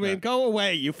 You know what I mean? Go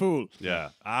away, you fool. Yeah,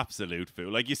 absolute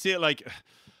fool. Like you see, like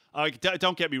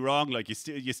don't get me wrong. Like you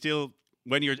still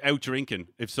when you're out drinking,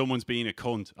 if someone's being a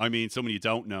cunt, I mean, someone you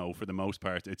don't know for the most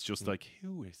part, it's just like,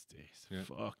 who is this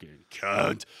fucking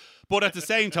cunt? But at the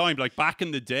same time, like back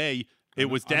in the day, it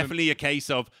was definitely a case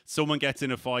of someone gets in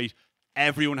a fight,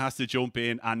 everyone has to jump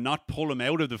in and not pull him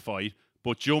out of the fight,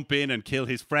 but jump in and kill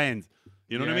his friend.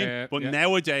 You know what I mean? Yeah, But yeah.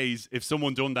 nowadays, if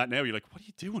someone done that now, you're like, what are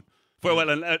you doing?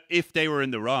 Well, if they were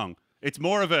in the wrong. It's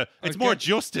more of it's more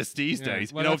justice these Yeah,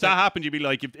 days. well, You know, if that's that it. happened, you'd be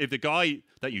like, if the guy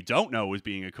that you don't know is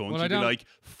being a cunt, Well, I you'd be don't- like,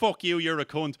 fuck you, you're a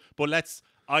cunt. But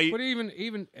But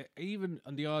even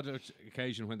on the odd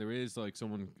occasion when there is like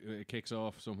someone kicks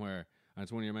off somewhere and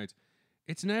it's one of your mates,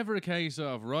 it's never a case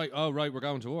of right, we're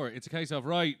going to war. It's a case of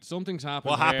right, something's happened.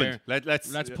 what happened? here.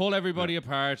 Let's Pull everybody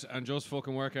apart and just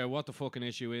fucking work out what the fucking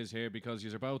issue is here because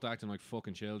you're both acting like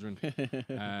fucking children.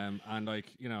 And like,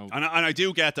 you know. And I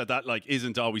do get that like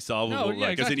isn't always solvable. No, yeah,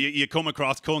 like, 'cause then exactly. you come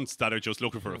across cunts that are just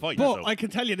looking for a fight. But so. I can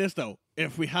tell you this, though.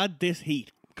 If we had this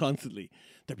heat constantly,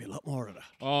 there'd be a lot more of that.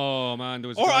 Oh man, there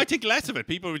was. a Or guy- I think less of it.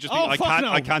 People would just be, Oh, I fuck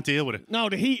no. can't deal with it. No,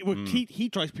 the heat,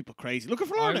 heat drives people crazy. Look at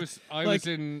Florida. I Like,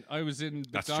 was in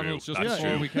That's McDonald's true, just that's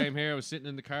before true. we came here. I was sitting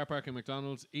in the car park in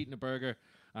McDonald's eating a burger,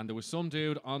 and there was some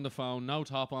dude on the phone, no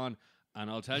top on. And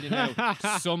I'll tell you now,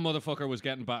 some motherfucker was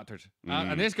getting battered.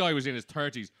 And this guy was in his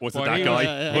 30s. Was it But that he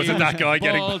guy? he Was it that guy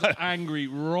getting bald, battered? angry,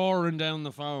 roaring down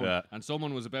the phone. Yeah. And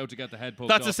someone was about to get the head poked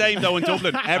That's the off same though in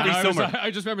Dublin every And summer. I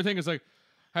just remember thinking, it's like,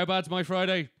 how bad's my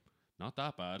Friday? not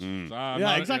that bad. Mm. So,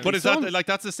 Yeah, exactly. But is Some- that like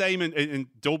that's the same in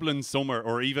Dublin summer,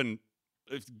 or even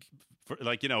for,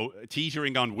 like, you know,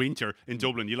 teetering on winter in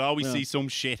Dublin? You'll always Yeah. see some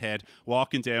shithead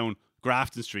walking down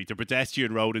Grafton Street, the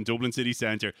pedestrian road in Dublin city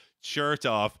centre, shirt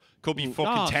off, could be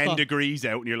fucking 10 stop. degrees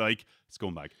out, and you're like,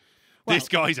 scumbag. Well, This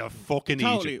guy's a fucking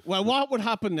Totally. Egypt. Well, what would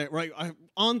happen there, right?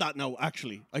 On that note,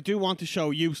 actually, I do want to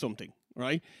show you something,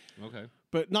 right? Okay.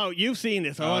 But no, you've seen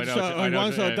this. Oh, I want to show, I know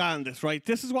want to what show you- Dan this, right?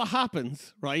 This is what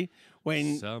happens, right?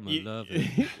 When Summer you- loving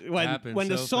happens when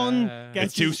the so sun fast. gets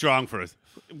It's too you- strong for us.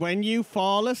 when you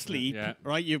fall asleep, Yeah.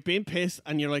 right? You've been pissed,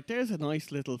 and you're like, "There's a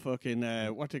nice little fucking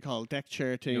what they call deck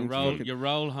chair thing." You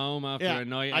roll home after Yeah, a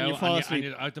night and you out, fall and asleep.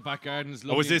 you're out the back garden. It's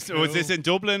Oh, was lovely this and cool. in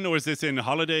Dublin, or was this in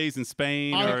holidays in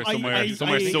Spain, or somewhere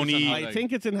somewhere I- sunny? I- I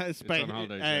think it's in Spain.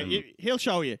 holidays, yeah. He'll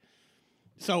show you.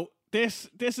 So this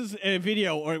is a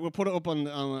video, or we'll put it up on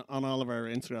all of our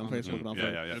Instagram, Facebook, and all Yeah,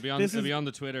 that. yeah, yeah. It'll be on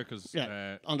the Twitter because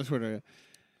Yeah, on the Twitter. Yeah.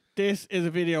 This is a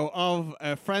video of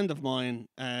a friend of mine,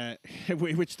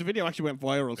 which the video actually went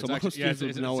viral. So most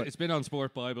people know it. it's been on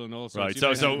Sport Bible and all sorts. Right, You so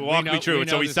know, so we walk know- me through we it.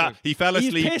 So know he this sat, is- he fell He's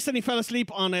asleep. pissed and he fell asleep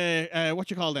on a what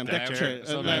you call them, deck Lounger, chair,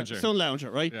 sun lounger. sun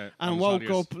lounger, right? Yeah, and on woke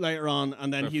Saturdays. up later on,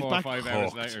 and then for he's 4 or back. 5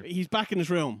 hours Hooked. later. He's back in his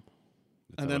room,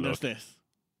 and have then a there's look. this.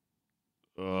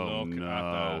 Oh Look at no,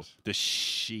 that. the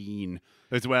sheen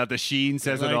as well. The sheen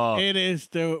says Like, it all. it is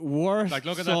the worst Like,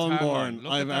 look at that tan line. sunburn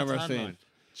Look I've at that ever tan seen. line.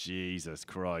 Jesus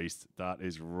Christ, that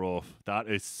is rough. That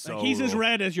is so. Like, he's as rough.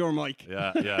 red as your mic.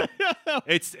 Yeah, yeah.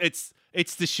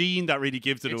 it's the sheen that really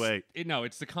gives it away.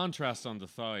 It's the contrast on the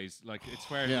thighs. Like it's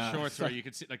where Yeah, the shorts so- where you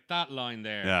can see like that line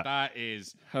there. Yeah. That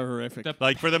is Horrific. the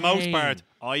Like, for the most pain. part,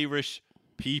 Irish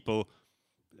people.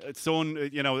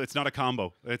 You know, it's not a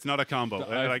combo. It's not a combo.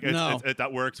 Like, No.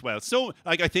 that works well. So,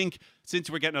 like, I think since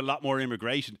we're getting a lot more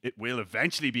immigration, it will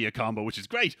eventually be a combo, which is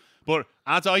great. But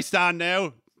as I stand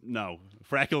now, no.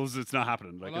 Freckles, it's not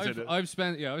happening. Like, Well, I said,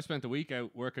 I've spent the week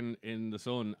out working in the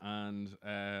sun, and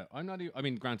I'm not. I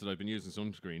mean, granted, I've been using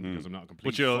sunscreen because I'm not a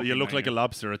complete. but you fucking look like a maniac.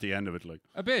 lobster at the end of it. Like,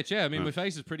 A bit, yeah. I mean, my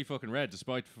face is pretty fucking red,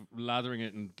 despite lathering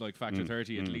it in like factor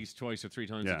 30 at least twice or 3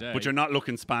 times a day. yeah. But you're not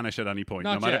looking Spanish at any point.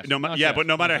 Not no matter, yet, no not yeah, yet, but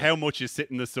no matter not how much you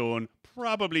sit in the sun,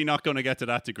 probably not going to get to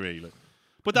that degree. Like.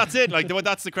 But that's it. Like,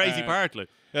 that's the crazy part. Like,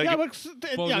 Yeah, you-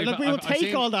 look, we will I've take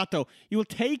seen- all that though. You will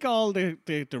take all the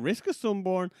risk of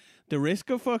sunburn, the risk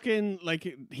of fucking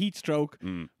like heat stroke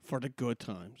for the good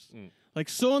times. Like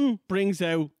sun brings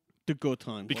out the good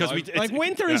times. Because Well, we I've- like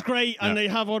winter yeah, is great and yeah. they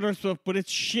have other stuff, but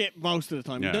it's shit most of the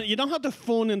time. Yeah. You don't have the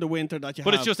fun in the winter that you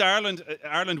But have. it's just Ireland.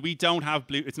 Ireland, we don't have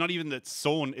blue. It's not even the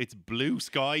sun. It's blue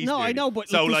skies. no, I nearly. know, but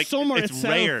so the like summer it's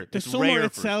itself, rare. the It's summer rare for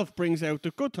us. itself brings out the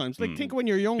good times. Like think when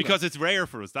you're younger. Because it's rare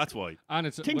for us. That's why. and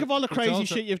it's think but of all the it's crazy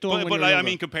also- shit you've done. But, when but you're like, I younger.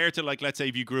 mean, compared to like, let's say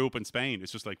if you grew up in Spain,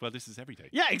 it's just like, well, this is every day.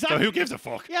 yeah, exactly. So who gives a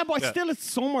fuck? Yeah, but Yeah. still, it's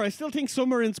summer. I still think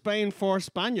summer in Spain for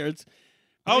Spaniards.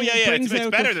 Oh yeah, yeah. brings It's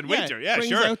out better the- than winter. Yeah, brings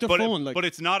sure. out the But fun, like- but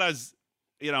it's not as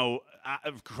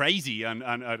crazy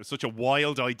and such a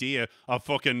wild idea of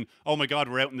fucking. Oh my God,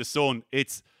 we're out in the sun.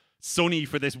 It's sunny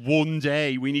for this one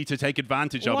day. We need to take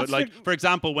advantage of it. What's Like, the- for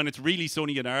example, when it's really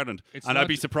sunny in Ireland, It's and not I'd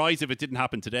be ju- surprised if it didn't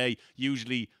happen today.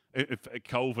 Usually, if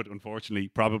COVID, unfortunately,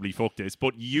 probably fucked this,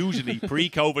 but usually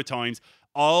pre-COVID times,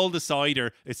 all the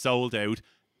cider is sold out.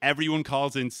 Everyone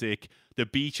calls in sick. The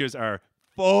beaches are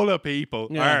full of people.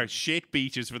 Yeah. Are shit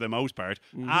beaches for the most part.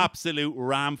 Absolute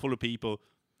ram full of people.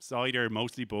 Cider,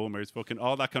 mostly boomers, fucking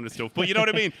all that kind of stuff. But you know what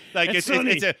I mean? Like It's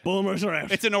sunny. it's a Boomers are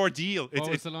out. it's an ordeal. What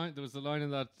was It's the line? There was the line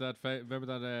in that remember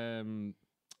that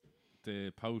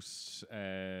the post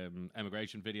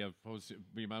emigration video. Post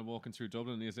your man walking through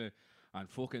Dublin, and he said, "And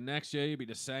fucking next year, you'll be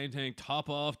the same thing, top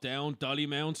off, down,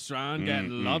 Dollymount Strand,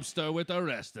 getting lobster with the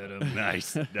rest of them."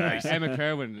 nice, nice. Emma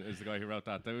Kerwin is the guy who wrote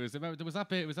that. There was that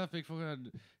bit. It was that big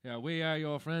fucking. Yeah, we are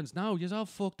your friends. No, you're all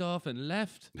fucked off and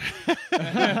left.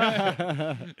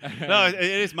 No, it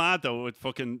is mad though. With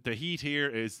fucking the heat here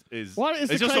is What is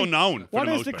it's the just unknown. What for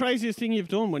is most the part. craziest thing you've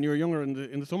done when you were younger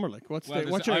in the summer? Like, what's Well,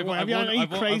 what's your have you had any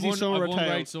crazy summer I've one great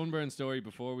tales? sunburn story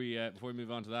before we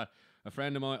move on to that. A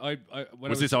friend of mine, when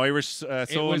Was I this Irish it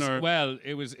son was, or? well,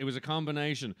 it was a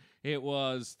combination. It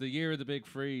was the year of the big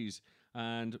freeze,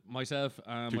 and myself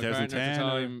and my partner at 2010 the or-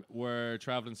 time were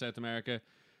traveling South America.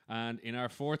 And in our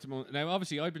 4th month, now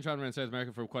obviously I'd been traveling around South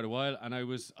America for quite a while, and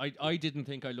I didn't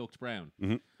think I looked brown.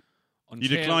 You'd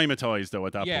Until- acclimatized though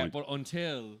at that yeah, point. but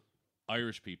until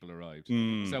Irish people arrived.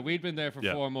 Mm. So we'd been there for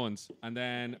Yeah. 4 months, and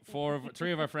then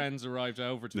three of our friends arrived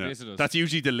over to visit us. That's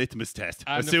usually the litmus test.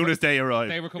 And As the soon fir- as they arrive.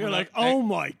 They were coming. You're like, they- oh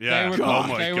my Yeah. They were, Oh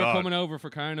my they were God. coming over for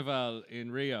Carnival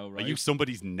in Rio, right? Are you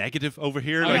somebody's negative over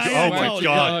here? I Like, yeah, oh yeah, my totally,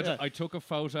 God. yeah. I took a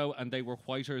photo, and they were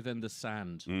whiter than the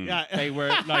sand. Yeah. They were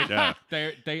like, Yeah.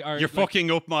 they are. You're like,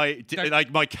 fucking up my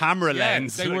my camera yeah,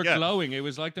 lens. They were yeah. glowing. It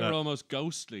was like they were almost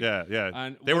ghostly. Yeah, yeah.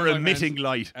 And They one were of my emitting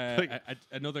friends, light.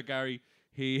 Another Gary,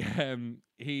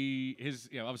 his,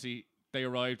 obviously they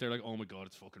arrived. They're like, oh my God,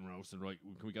 it's fucking roasting. Right,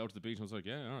 can we go to the beach? And I was like,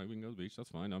 yeah, all right, we can go to the beach. That's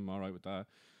fine. I'm all right with that.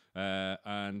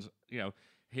 And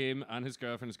him and his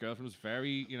girlfriend. His girlfriend was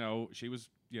very, she was,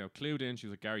 clued in. She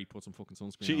was like, Gary, put some fucking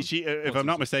sunscreen on. She if I'm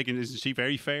not mistaken, isn't she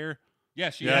very fair? Yeah,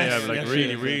 she Yeah, is. yeah, like yes, really,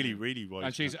 yes, yes. really, really white.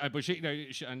 And she's, but she,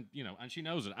 and she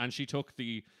knows it, and she took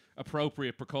the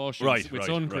appropriate precautions Right, with right,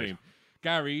 sun right. cream.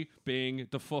 Gary, being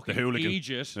the fucking hooligan.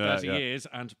 Egypt Yeah, that yeah. he is,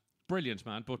 and brilliant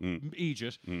man, but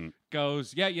Egypt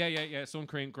goes, yeah, sun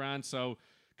cream, grand. So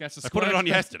gets a I put it squirt- on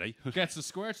yesterday. Gets a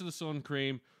squirt of the sun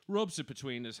cream, rubs it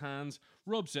between his hands,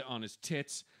 rubs it on his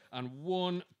tits, and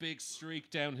one big streak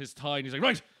down his thigh. And he's like,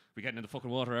 right, we getting in the fucking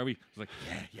water, are we? I was like,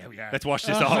 yeah, we are. Let's wash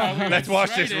this So we off. went Let's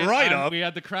wash straight this in, right and up. We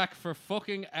had the crack for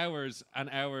fucking hours and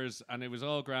hours, and it was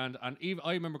all grand. And even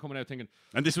I remember coming out thinking,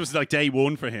 And this was like day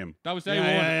one for him. that was day Yeah,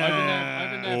 one. yeah,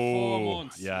 I've been there 4 Oh,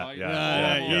 months. yeah, like,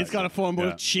 yeah, 4 He's months. got a form Yeah.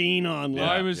 with sheen on. Yeah.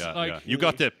 Like. I was like- you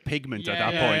got the pigment at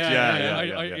that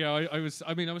Yeah, point. Yeah. I was.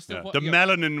 I mean, I was still. The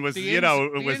melanin was, the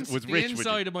was the rich with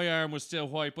inside you. of my arm was still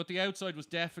white, but the outside was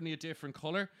definitely a different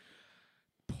color.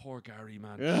 Poor Gary,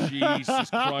 man. Yeah. Jesus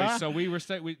Christ. So we were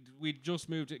we just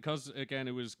moved it because again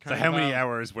it was. So how many Carnival.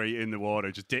 hours were you in the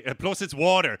water? Plus it's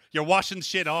water. You're washing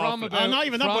shit off. From about- Not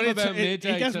even that, from but it's, about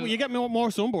midday till- you get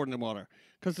more sunburn in the water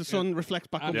because the sun reflects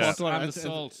back and, up off the water. and the It's-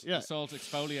 salt. yeah. The salt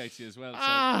exfoliates you as well.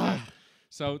 Ah.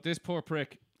 So this poor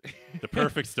prick. The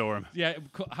perfect storm. Yeah, it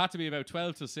had to be about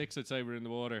 12 to 6, I'd say, we're in the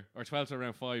water. Or 12 to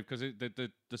around 5, because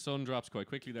the sun drops quite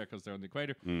quickly there because they're on the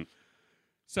equator.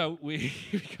 So we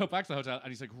go back to the hotel,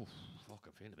 and he's like, oh, fuck,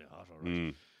 I'm feeling a bit hot, all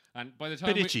right. And by the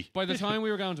time Bit itchy. by the time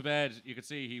we were going to bed, you could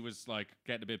see he was like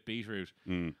getting a bit beetroot.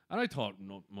 And I thought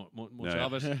not much Yeah.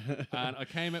 of it. And I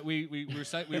came at we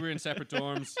were in separate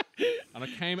dorms, and I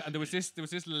came and there was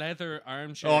this leather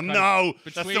armchair. Oh kind of no,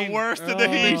 that's the between- worst of the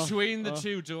heat. between the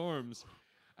two dorms.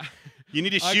 You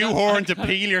need a I got- shoehorn to I got-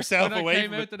 peel yourself when away I came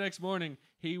from out it. the next morning,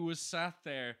 he was sat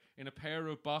there in a pair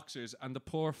of boxers, and the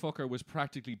poor fucker was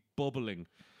practically bubbling.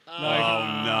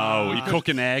 Oh no, you cook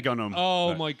an egg on him.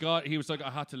 Oh my God! He was like, I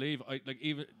had to leave.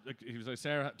 He was like,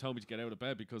 Sarah told me to get out of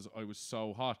bed because I was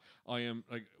so hot. I am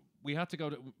like, we had to go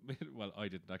to. Well, I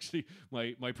didn't actually.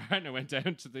 My partner went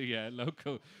down to the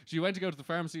local. She went to go to the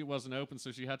pharmacy. It wasn't open,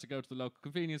 so she had to go to the local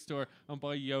convenience store and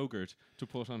buy yogurt to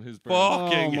put on his burn.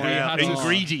 Fucking Oh my hell. God.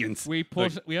 Ingredients. We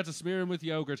had to smear him with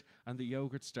yogurt, and the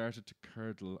yogurt started to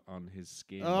curdle on his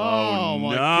skin. Oh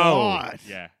my no. God.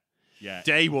 Yeah, yeah.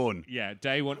 Day one. Yeah,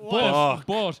 day one. Fuck.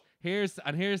 But here's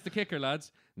the kicker,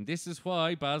 lads. And this is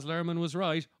why Baz Luhrmann was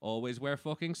right. Always wear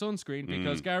fucking sunscreen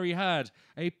because Gary had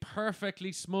a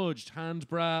perfectly smudged hand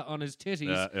bra on his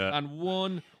titties Yeah. and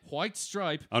one white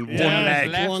stripe On down one his leg.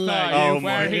 left One thigh, leg. Oh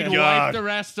where my he'd God. wiped the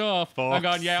rest off. I'm Fuck's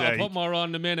going, yeah, I'll sake. put more on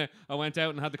in a minute. I went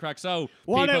out and had the crack. So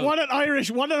What people, an Irish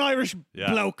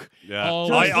Yeah. bloke. Yeah, Oh,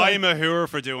 just like- I'm a hooer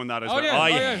for doing that as Oh, well. yeah,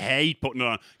 I oh, yeah. hate putting it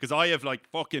on because I have like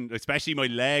fucking, especially my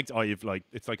legs. I have like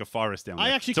it's like a forest down there. I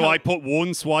actually so can't- I put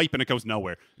one swipe and it goes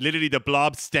nowhere. Literally, the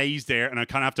blob stays there, and I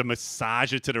kind of have to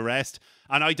massage it to the rest.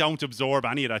 And I don't absorb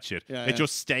any of that shit. Yeah, it yeah.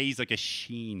 just stays like a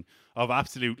sheen of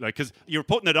absolute like because you're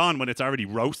putting it on when it's already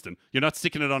roasting. You're not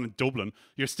sticking it on in Dublin.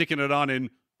 You're sticking it on in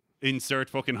insert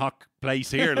fucking hot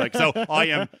place here. Like so, I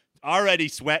am already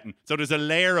sweating. So there's a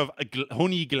layer of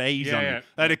honey glaze Yeah, on yeah. it.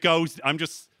 And it goes.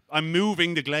 I'm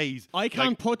moving the glaze. I can't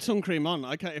Like, put sun cream on.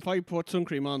 If I put sun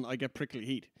cream on, I get prickly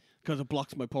heat because it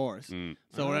blocks my pores.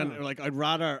 So then, like, I'd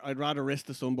rather risk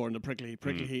the sunburn than prickly heat.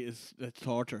 Prickly heat it's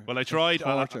torture. Well, I tried.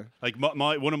 Torture. Like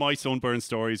my one of my sunburn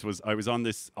stories was I was on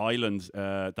this island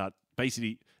that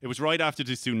basically it was right after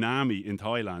the tsunami in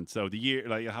Thailand. So the year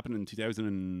like it happened in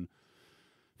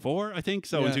 2004, I think.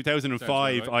 So in Yeah.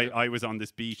 2005, Sounds right, yeah. I was on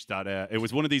this beach that it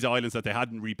was one of these islands that they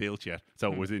hadn't rebuilt yet.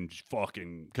 So it was in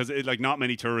fucking because like not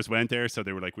many tourists went there. So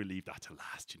they were like, we'll leave that to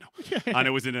last, you know. And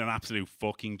it was in an absolute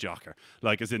fucking jocker.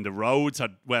 Like as in the roads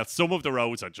some of the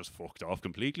roads had just fucked off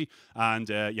completely, and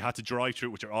you had to drive through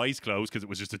it with your eyes closed because it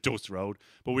was just a dust road.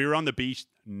 But we were on the beach,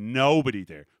 nobody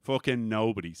there, fucking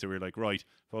nobody. So we were like, right,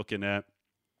 fucking,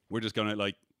 we're just gonna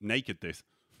like naked this.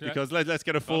 Yeah. Because let's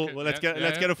get a full Okay, let's yeah, get yeah,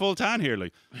 let's yeah. get a full tan here.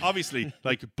 Like obviously,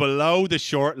 like below the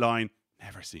short line,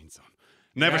 never seen sun.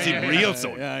 Never Yeah, seen yeah, real yeah,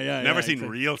 sun. yeah, Never yeah, seen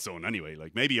exactly. real sun anyway.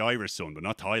 Like maybe Irish sun, but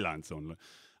not Thailand sun.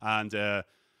 And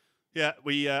yeah,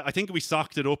 we I think we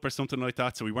socked it up or something like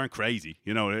that, so we weren't crazy.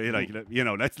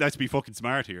 Let's be fucking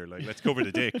smart here. Like let's cover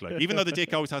the dick. Like even though the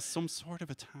dick always has some sort of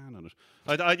a tan on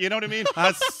it, you know what I mean?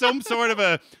 Has some sort of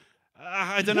a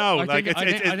I don't know.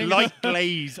 It's light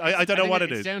glaze. I don't know what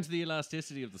it it's is. down to the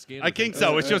elasticity of the skin. I think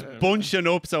so. It's just bunching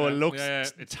up so it looks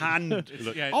tan.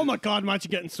 Yeah, Oh my God, imagine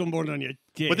getting sunburned on your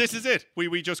dick. But this is it.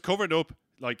 We just covered up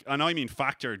and I mean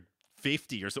factor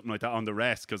 50 or something like that on the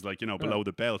rest because below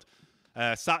the belt.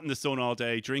 Sat in the sun all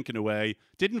day, drinking away.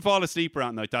 Didn't fall asleep or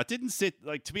anything like that. Didn't sit,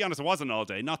 to be honest, it wasn't all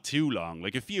day. Not too long.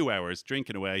 Like a few hours,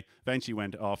 drinking away. Eventually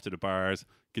went off to the bars.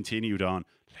 Continued on.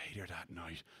 Later that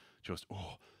night, just,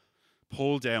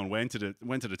 pulled down, went to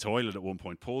the toilet at one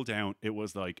point, pulled down. It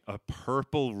was like a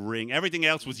purple ring. Everything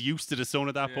else was used to the sun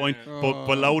at that point, but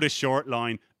below the short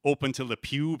line, up until the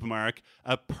pube mark,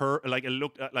 it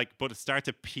looked but it started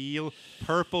to peel.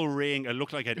 Purple ring. It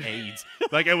looked like it had AIDS.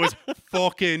 Like it was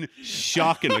fucking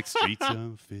shocking. Like streets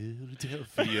of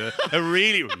Philadelphia. It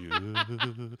really.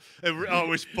 It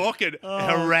was fucking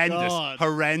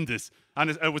horrendous. And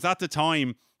it was at the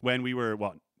time when we were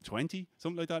 20,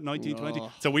 something like that, 19, 20.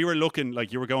 So we were looking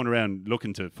like you were going around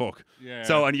looking to fuck. Yeah.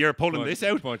 So and you're pulling this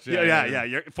out. Yeah.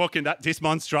 You're fucking this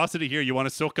monstrosity here. You want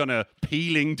to suck on a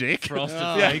peeling dick. Frosted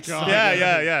flakes.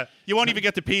 Yeah. You won't even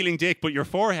get the peeling dick, but your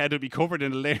forehead will be covered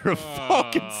in a layer of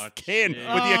fucking skin with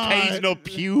the occasional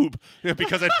pube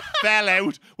because it fell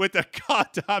out with the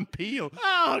goddamn peel.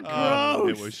 Gross.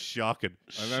 It was shocking.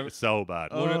 I remember- So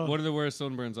bad. One of the worst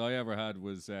sunburns I ever had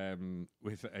was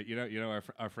with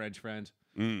our French friend.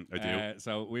 I do.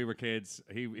 So we were kids.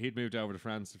 He'd moved over to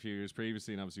France a few years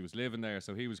previously, and obviously was living there.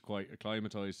 So he was quite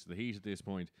acclimatized to the heat at this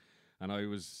point. And I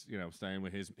was, staying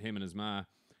with him and his ma,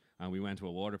 and we went to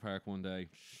a water park one day.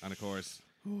 And of course,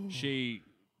 she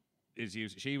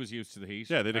was used to the heat.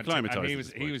 Yeah, they'd And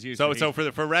acclimatized. he was used. So to the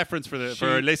heat. for reference for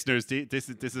our listeners, this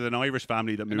is an Irish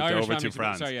family that moved over to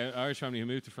France. Irish family who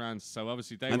moved to France. So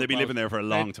obviously they'd be living there for a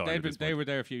long time. They were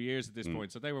there a few years at this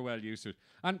point, so they were well used to it.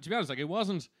 And to be honest,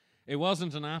 it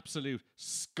wasn't an absolute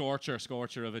scorcher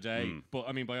of a day, but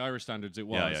I mean by Irish standards it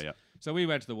was. Yeah. So we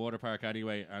went to the water park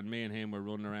anyway, and me and him were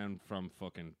running around from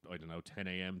fucking 10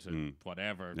 a.m. to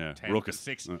whatever, 10 ruckus.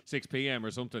 to 6 p.m. or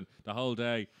something the whole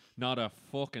day. Not a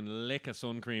fucking lick of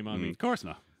sun cream on me. Of course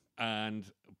not. And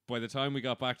by the time we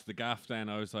got back to the gaff, then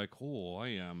I was like, I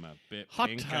am a bit Hot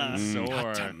pink ta- and sore.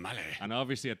 hot tamale. And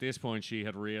obviously at this point she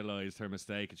had realised her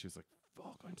mistake, and she was like,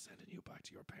 fuck, I'm sending you back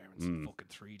to your parents in fucking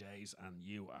 3 days, and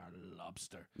you are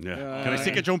lobster. Yeah. Can I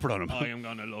stick a jumper on him? I am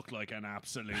gonna look like an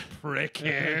absolute prick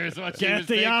here. Is what she Get was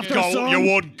the thinking. after sun. You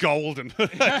would golden.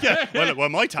 Yeah. Well,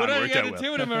 my tan But worked the out well.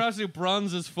 two of them are absolute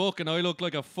bronze as fuck, and I look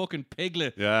like a fucking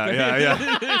piglet. Yeah.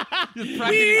 Just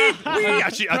practically,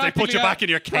 Actually, as they put you back in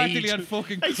your practically cage. had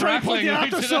fucking Hey, try to put crackling the right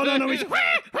after to sun the- on him. He's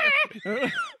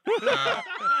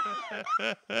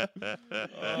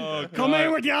come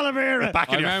here with the aloe vera.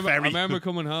 Back in your I ferry. remember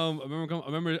coming home. I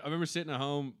remember sitting at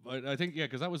home. I think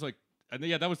because that was like, and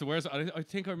that was the worst. I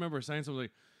think I remember saying something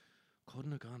like,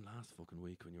 "Couldn't have gone last fucking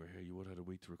week when you were here. You would have had a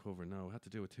week to recover. No, I had to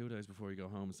do it 2 days before you go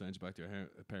home and send you back to your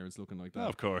parents looking like that."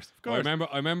 Of course. I remember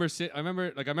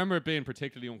it being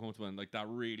particularly uncomfortable and like that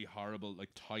really horrible like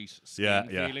tight skin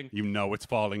feeling. You know it's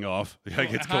falling off.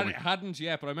 Like it's coming. Hadn't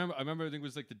yet, but I remember. I think it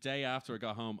was like the day after I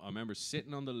got home. I remember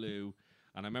sitting on the loo,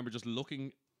 and I remember just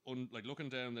looking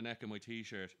down the neck of my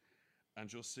t-shirt, and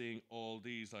just seeing all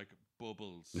these like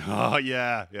bubbles. Oh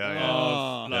yeah.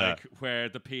 Like where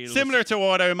the peel. Similar to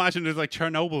what I imagine is like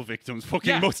Chernobyl victims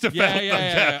fucking must have felt.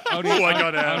 Yeah. Only, Oh, I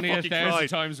got only a fucking 1,000 cried.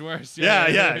 times worse.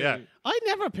 Yeah. I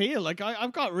never peel. Like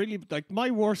I've got really like my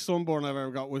worst sunburn I've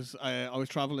ever got was I was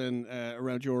traveling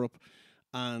around Europe,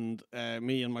 and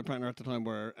me and my partner at the time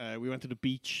were we went to the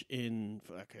beach in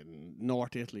fucking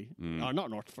North Italy, or not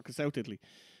North, fucking South Italy.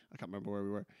 I can't remember where we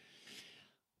were.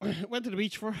 Went to the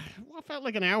beach for what felt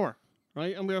like an hour,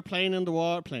 right? And we were playing in the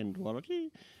water,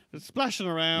 splashing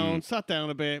around, sat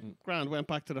down a bit, grand, went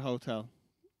back to the hotel.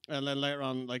 And then later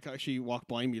on, like she walked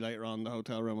by me later on in the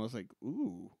hotel room. I was like,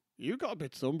 ooh, you got a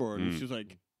bit sunburned. And she was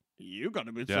like, you got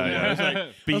a bit sunburned. yeah. I was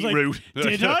like, Beetroot.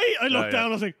 did I? I looked Yeah.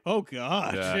 down, I was like, oh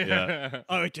God. Yeah.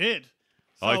 Oh, I did.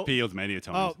 I've peeled many a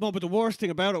time. Oh, no, but the worst thing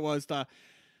about it was that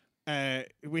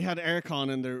we had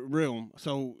aircon in the room,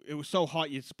 so it was so hot.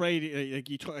 You sprayed it,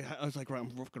 I was like, right, I'm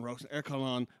fucking roasting. Aircon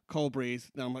on, cold breeze.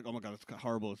 Then I'm like, oh my God, it's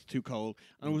horrible. It's too cold.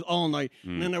 And it was all night.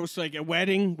 And then there was like a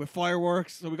wedding with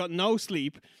fireworks, so we got no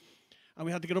sleep. And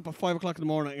we had to get up at 5 o'clock in the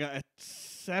morning. I got a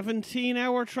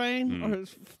 17-hour train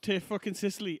to fucking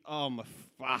Sicily. Oh my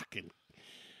fucking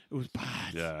It was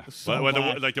bad. Yeah. It was so Well,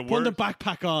 bad. like the Putting the word.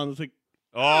 backpack on, it's like,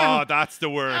 Oh, that's the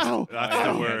worst. Ow. That's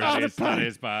Yeah, the worst. that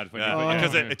is bad.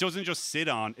 Because it doesn't just sit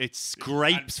on; it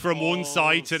scrapes from one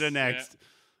side to the next.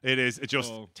 It is. It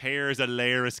just tears a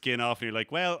layer of skin off, and you're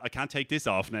like, "Well, I can't take this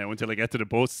off now until I get to the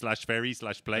bus / ferry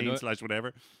 / plane /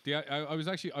 whatever." I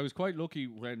was quite lucky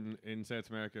when in South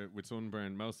America with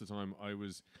sunburn. Most of the time, I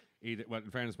was either. Well,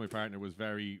 in fairness, my partner was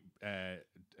very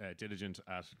diligent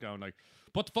at going like,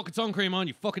 "Put the fucking sun cream on,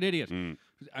 you fucking idiot,"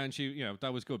 and she,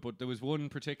 that was good. But there was one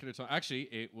particular time. Actually,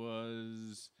 it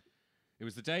was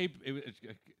the day.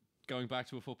 Going back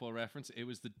to a football reference, it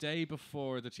was the day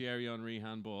before the Thierry Henry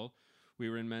handball. We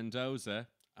were in Mendoza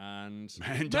and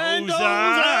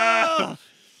Mendoza!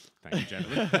 Thank you,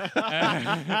 gentlemen.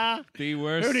 The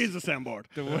worst. Who needs a soundboard?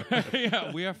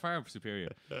 Yeah, we are far superior.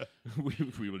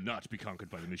 we will not be conquered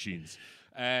by the machines.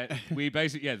 We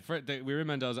basically, we were in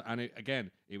Mendoza, and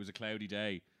it was a cloudy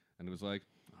day, and it was like,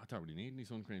 I don't really need any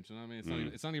sun cream. You know what I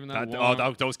mean? It's not even that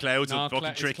warm. Those clouds will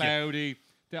fucking trick it's cloudy.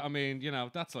 I mean,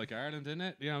 that's like Ireland, isn't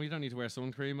it? You don't need to wear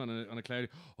sun cream on a cloudy.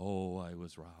 Oh, I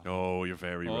was wrong. Oh, you're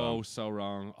very wrong. Oh, so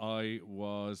wrong. I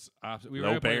was absolutely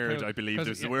low bared, I believe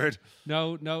is the word.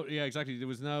 No, yeah, exactly. There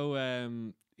was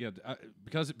no,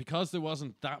 because there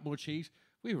wasn't that much heat.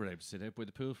 We were able to sit out by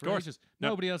the pool for ages.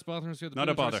 Nobody else bothered us. We had the Not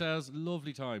pool a bother. for ourselves.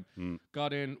 Lovely time.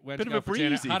 Got in, went Bit to of go a for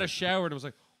dinner, breeze had a even. shower, and I was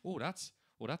like, oh, that's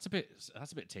a bit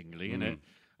tingly, innit?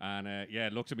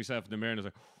 And looked at myself in the mirror and I was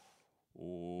like,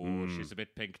 oh, she's a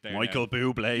bit pink there. Michael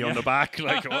Bublé on the back,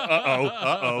 like,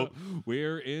 uh-oh.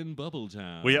 We're in Bubble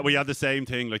Town. We had the same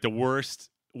thing, like the worst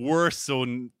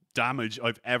sun damage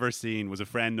I've ever seen was a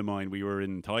friend of mine. We were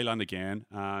in Thailand again,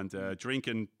 and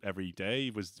drinking every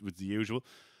day was the usual.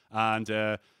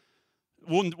 And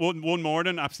one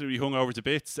morning, absolutely hung over to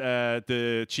bits.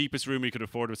 The cheapest room we could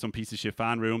afford was some piece of shit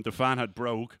fan room. The fan had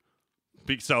broke.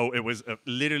 So it was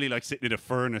literally like sitting in a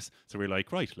furnace. So we were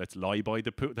like, right, let's lie by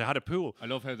the pool. They had a pool. I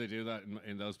love how they do that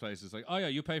in those places. Like, oh yeah,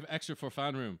 you pay extra for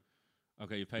fan room.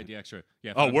 Okay, you paid the extra.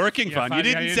 Yeah. Working fan. You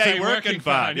didn't say working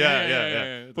fan.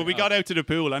 Yeah. But we Like, got out to the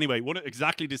pool anyway.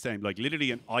 Exactly the same. Like literally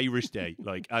an Irish day.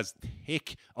 Like as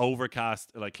thick,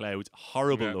 overcast like clouds,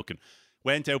 horrible looking.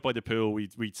 Went out by the pool. We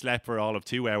slept for all of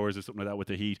 2 hours or something like that with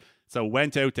the heat. So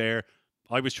went out there.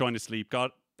 I was trying to sleep.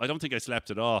 I don't think I slept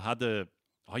at all. Had the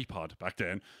iPod back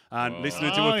then and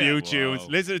listening to a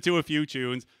few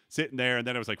tunes, sitting there, and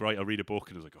then I was like, right, I'll read a book,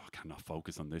 and I was like, oh, I cannot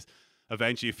focus on this.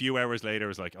 Eventually, a few hours later, I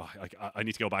was like, oh, I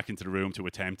need to go back into the room to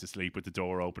attempt to sleep with the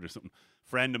door open or something.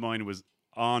 Friend of mine was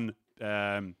on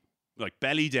like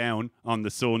belly down on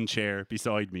the sun chair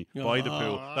beside me by the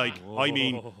pool. Like, I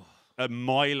mean, a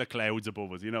mile of clouds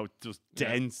above us, just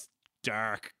dense,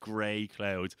 dark, grey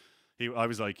clouds. I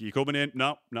was like, you coming in?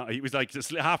 No. He was like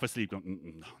just half asleep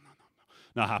going, no.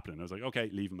 Not happening. I was like, okay,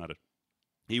 leave him at it.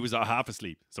 He was half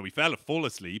asleep. So he fell full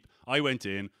asleep. I went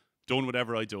in, done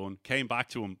whatever I done, came back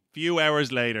to him. Few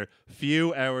hours later,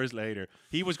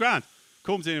 he was grand.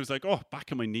 Comes in and was like, oh, back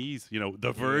on my knees,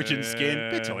 the virgin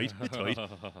skin. Bit tight.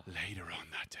 Later on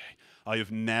that day, I have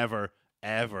never,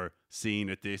 ever seen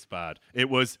it this bad. It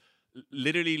was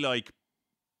literally like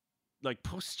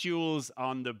pustules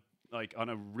on a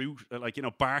root,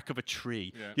 bark of a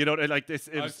tree. Yeah. Like this.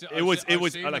 I've seen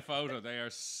the photo. They are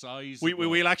sizable.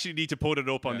 We'll actually need to put it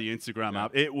up on the Instagram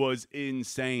app. It was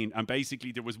insane. And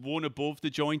basically, there was one above the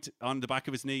joint on the back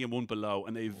of his knee and one below,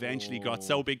 and they eventually got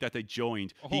so big that they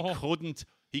joined. He couldn't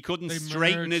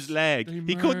straighten his leg.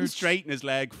 He couldn't straighten his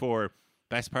leg for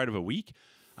best part of a week.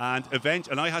 And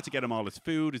I had to get him all his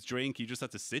food, his drink. He just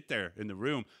had to sit there in the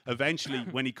room. Eventually,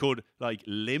 when he could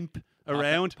limp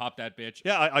around, pop that bitch.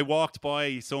 Yeah, I walked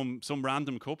by some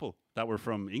random couple that were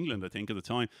from England, I think, at the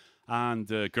time, and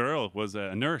the girl was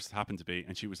a nurse, happened to be,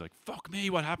 and she was like, "Fuck me,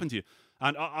 what happened to you?"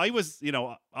 And I was,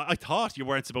 I thought you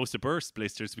weren't supposed to burst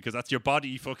blisters because that's your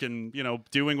body fucking,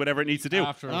 doing whatever it needs to do.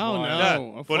 After a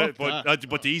while.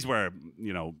 But these were,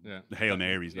 Hail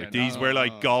Marys. Like these were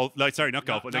like golf, like sorry, not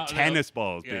golf, but like tennis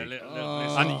balls, big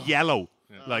and yellow.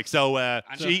 Yeah. Like so,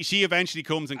 she eventually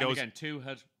comes and goes. Again, two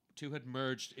had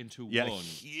merged into one.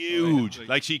 Huge.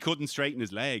 Like she couldn't straighten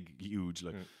his leg. Huge.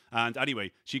 Like, and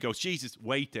anyway, she goes, Jesus,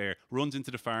 wait there. Runs into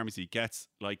the pharmacy, gets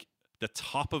like the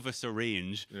top of a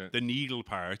syringe, the needle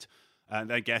part, and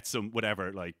then gets some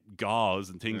whatever, like gauze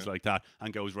and things like that,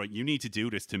 and goes, right, you need to do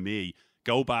this to me.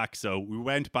 Go back. So we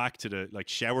went back to the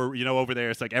shower. Over there,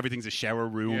 it's like everything's a shower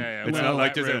room. Yeah. It's not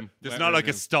like there's not like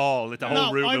a stall. It's the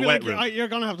whole room, a wet room. You're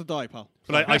gonna have to die, pal.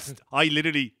 But I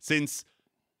literally, since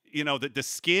the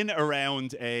skin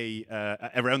around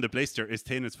around the blister is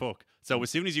thin as fuck. So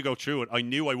as soon as you go through it, I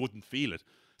knew I wouldn't feel it.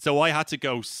 So I had to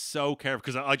go so careful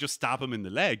because I just stab him in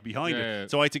the leg behind Yeah.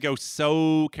 it. So I had to go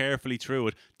so carefully through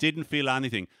it. Didn't feel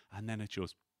anything, and then it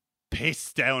just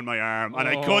pissed down my arm, and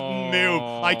I couldn't move.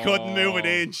 I couldn't move an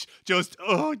inch. Just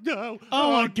Oh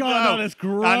my God, that is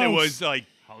gross. And it was like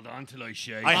Hold on till I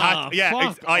shake. I had,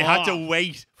 fuck I had to off.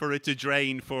 wait for it to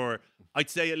drain for, I'd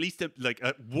say at least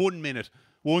 1 minute,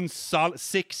 one solid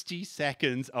 60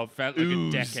 seconds of Felt like a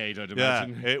ooze. decade, I'd Yeah,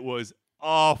 imagine. it was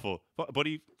awful. But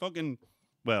he fucking,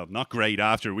 well, not great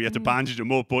after. We had to bandage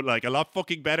him up, but like a lot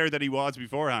fucking better than he was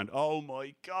beforehand. Oh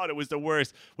my God, it was the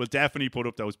worst. We'll definitely put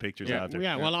up those pictures Yeah. after.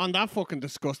 Yeah, well, on that fucking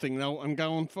disgusting note, I'm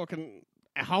going fucking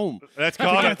home. Let's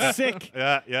call it. Get sick.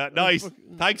 Yeah, nice.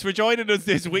 Thanks for joining us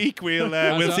this week.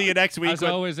 We'll see you next week. As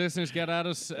always, listeners, get at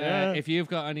us. Yeah. If you've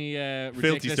got any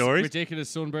Filthy stories. ridiculous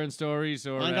sunburn stories,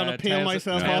 or I'm gonna peel tales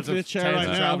myself tales off this chair tales right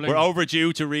of now. travelling. We're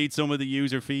overdue to read some of the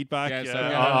user feedback Yeah, so get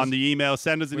us. on the email.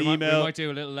 Send us an We might email.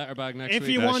 do a little letter bag next If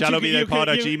week. you want, you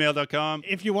shallowbetherepod@gmail.com.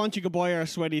 If you want, you can buy our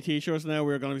sweaty t-shirts now.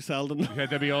 We're going to be selling them. Yeah,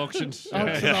 they'll be auctioned.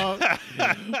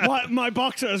 My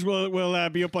boxers will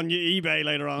be up on eBay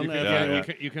later on.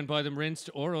 You can buy them rinsed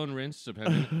or unrinsed,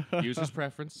 depending. User's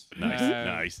preference.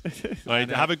 Nice. All right,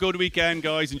 have a good weekend,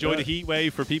 guys. Enjoy the heat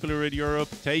wave for people who are in Europe.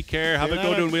 Take care. Have a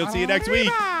good one. We'll see you next week.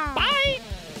 Bye.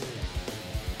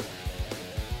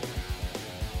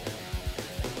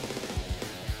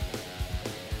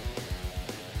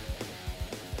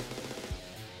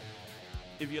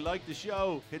 If you like the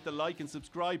show, hit the like and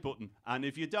subscribe button. And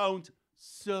if you don't,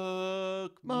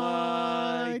 suck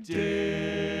my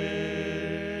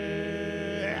dick.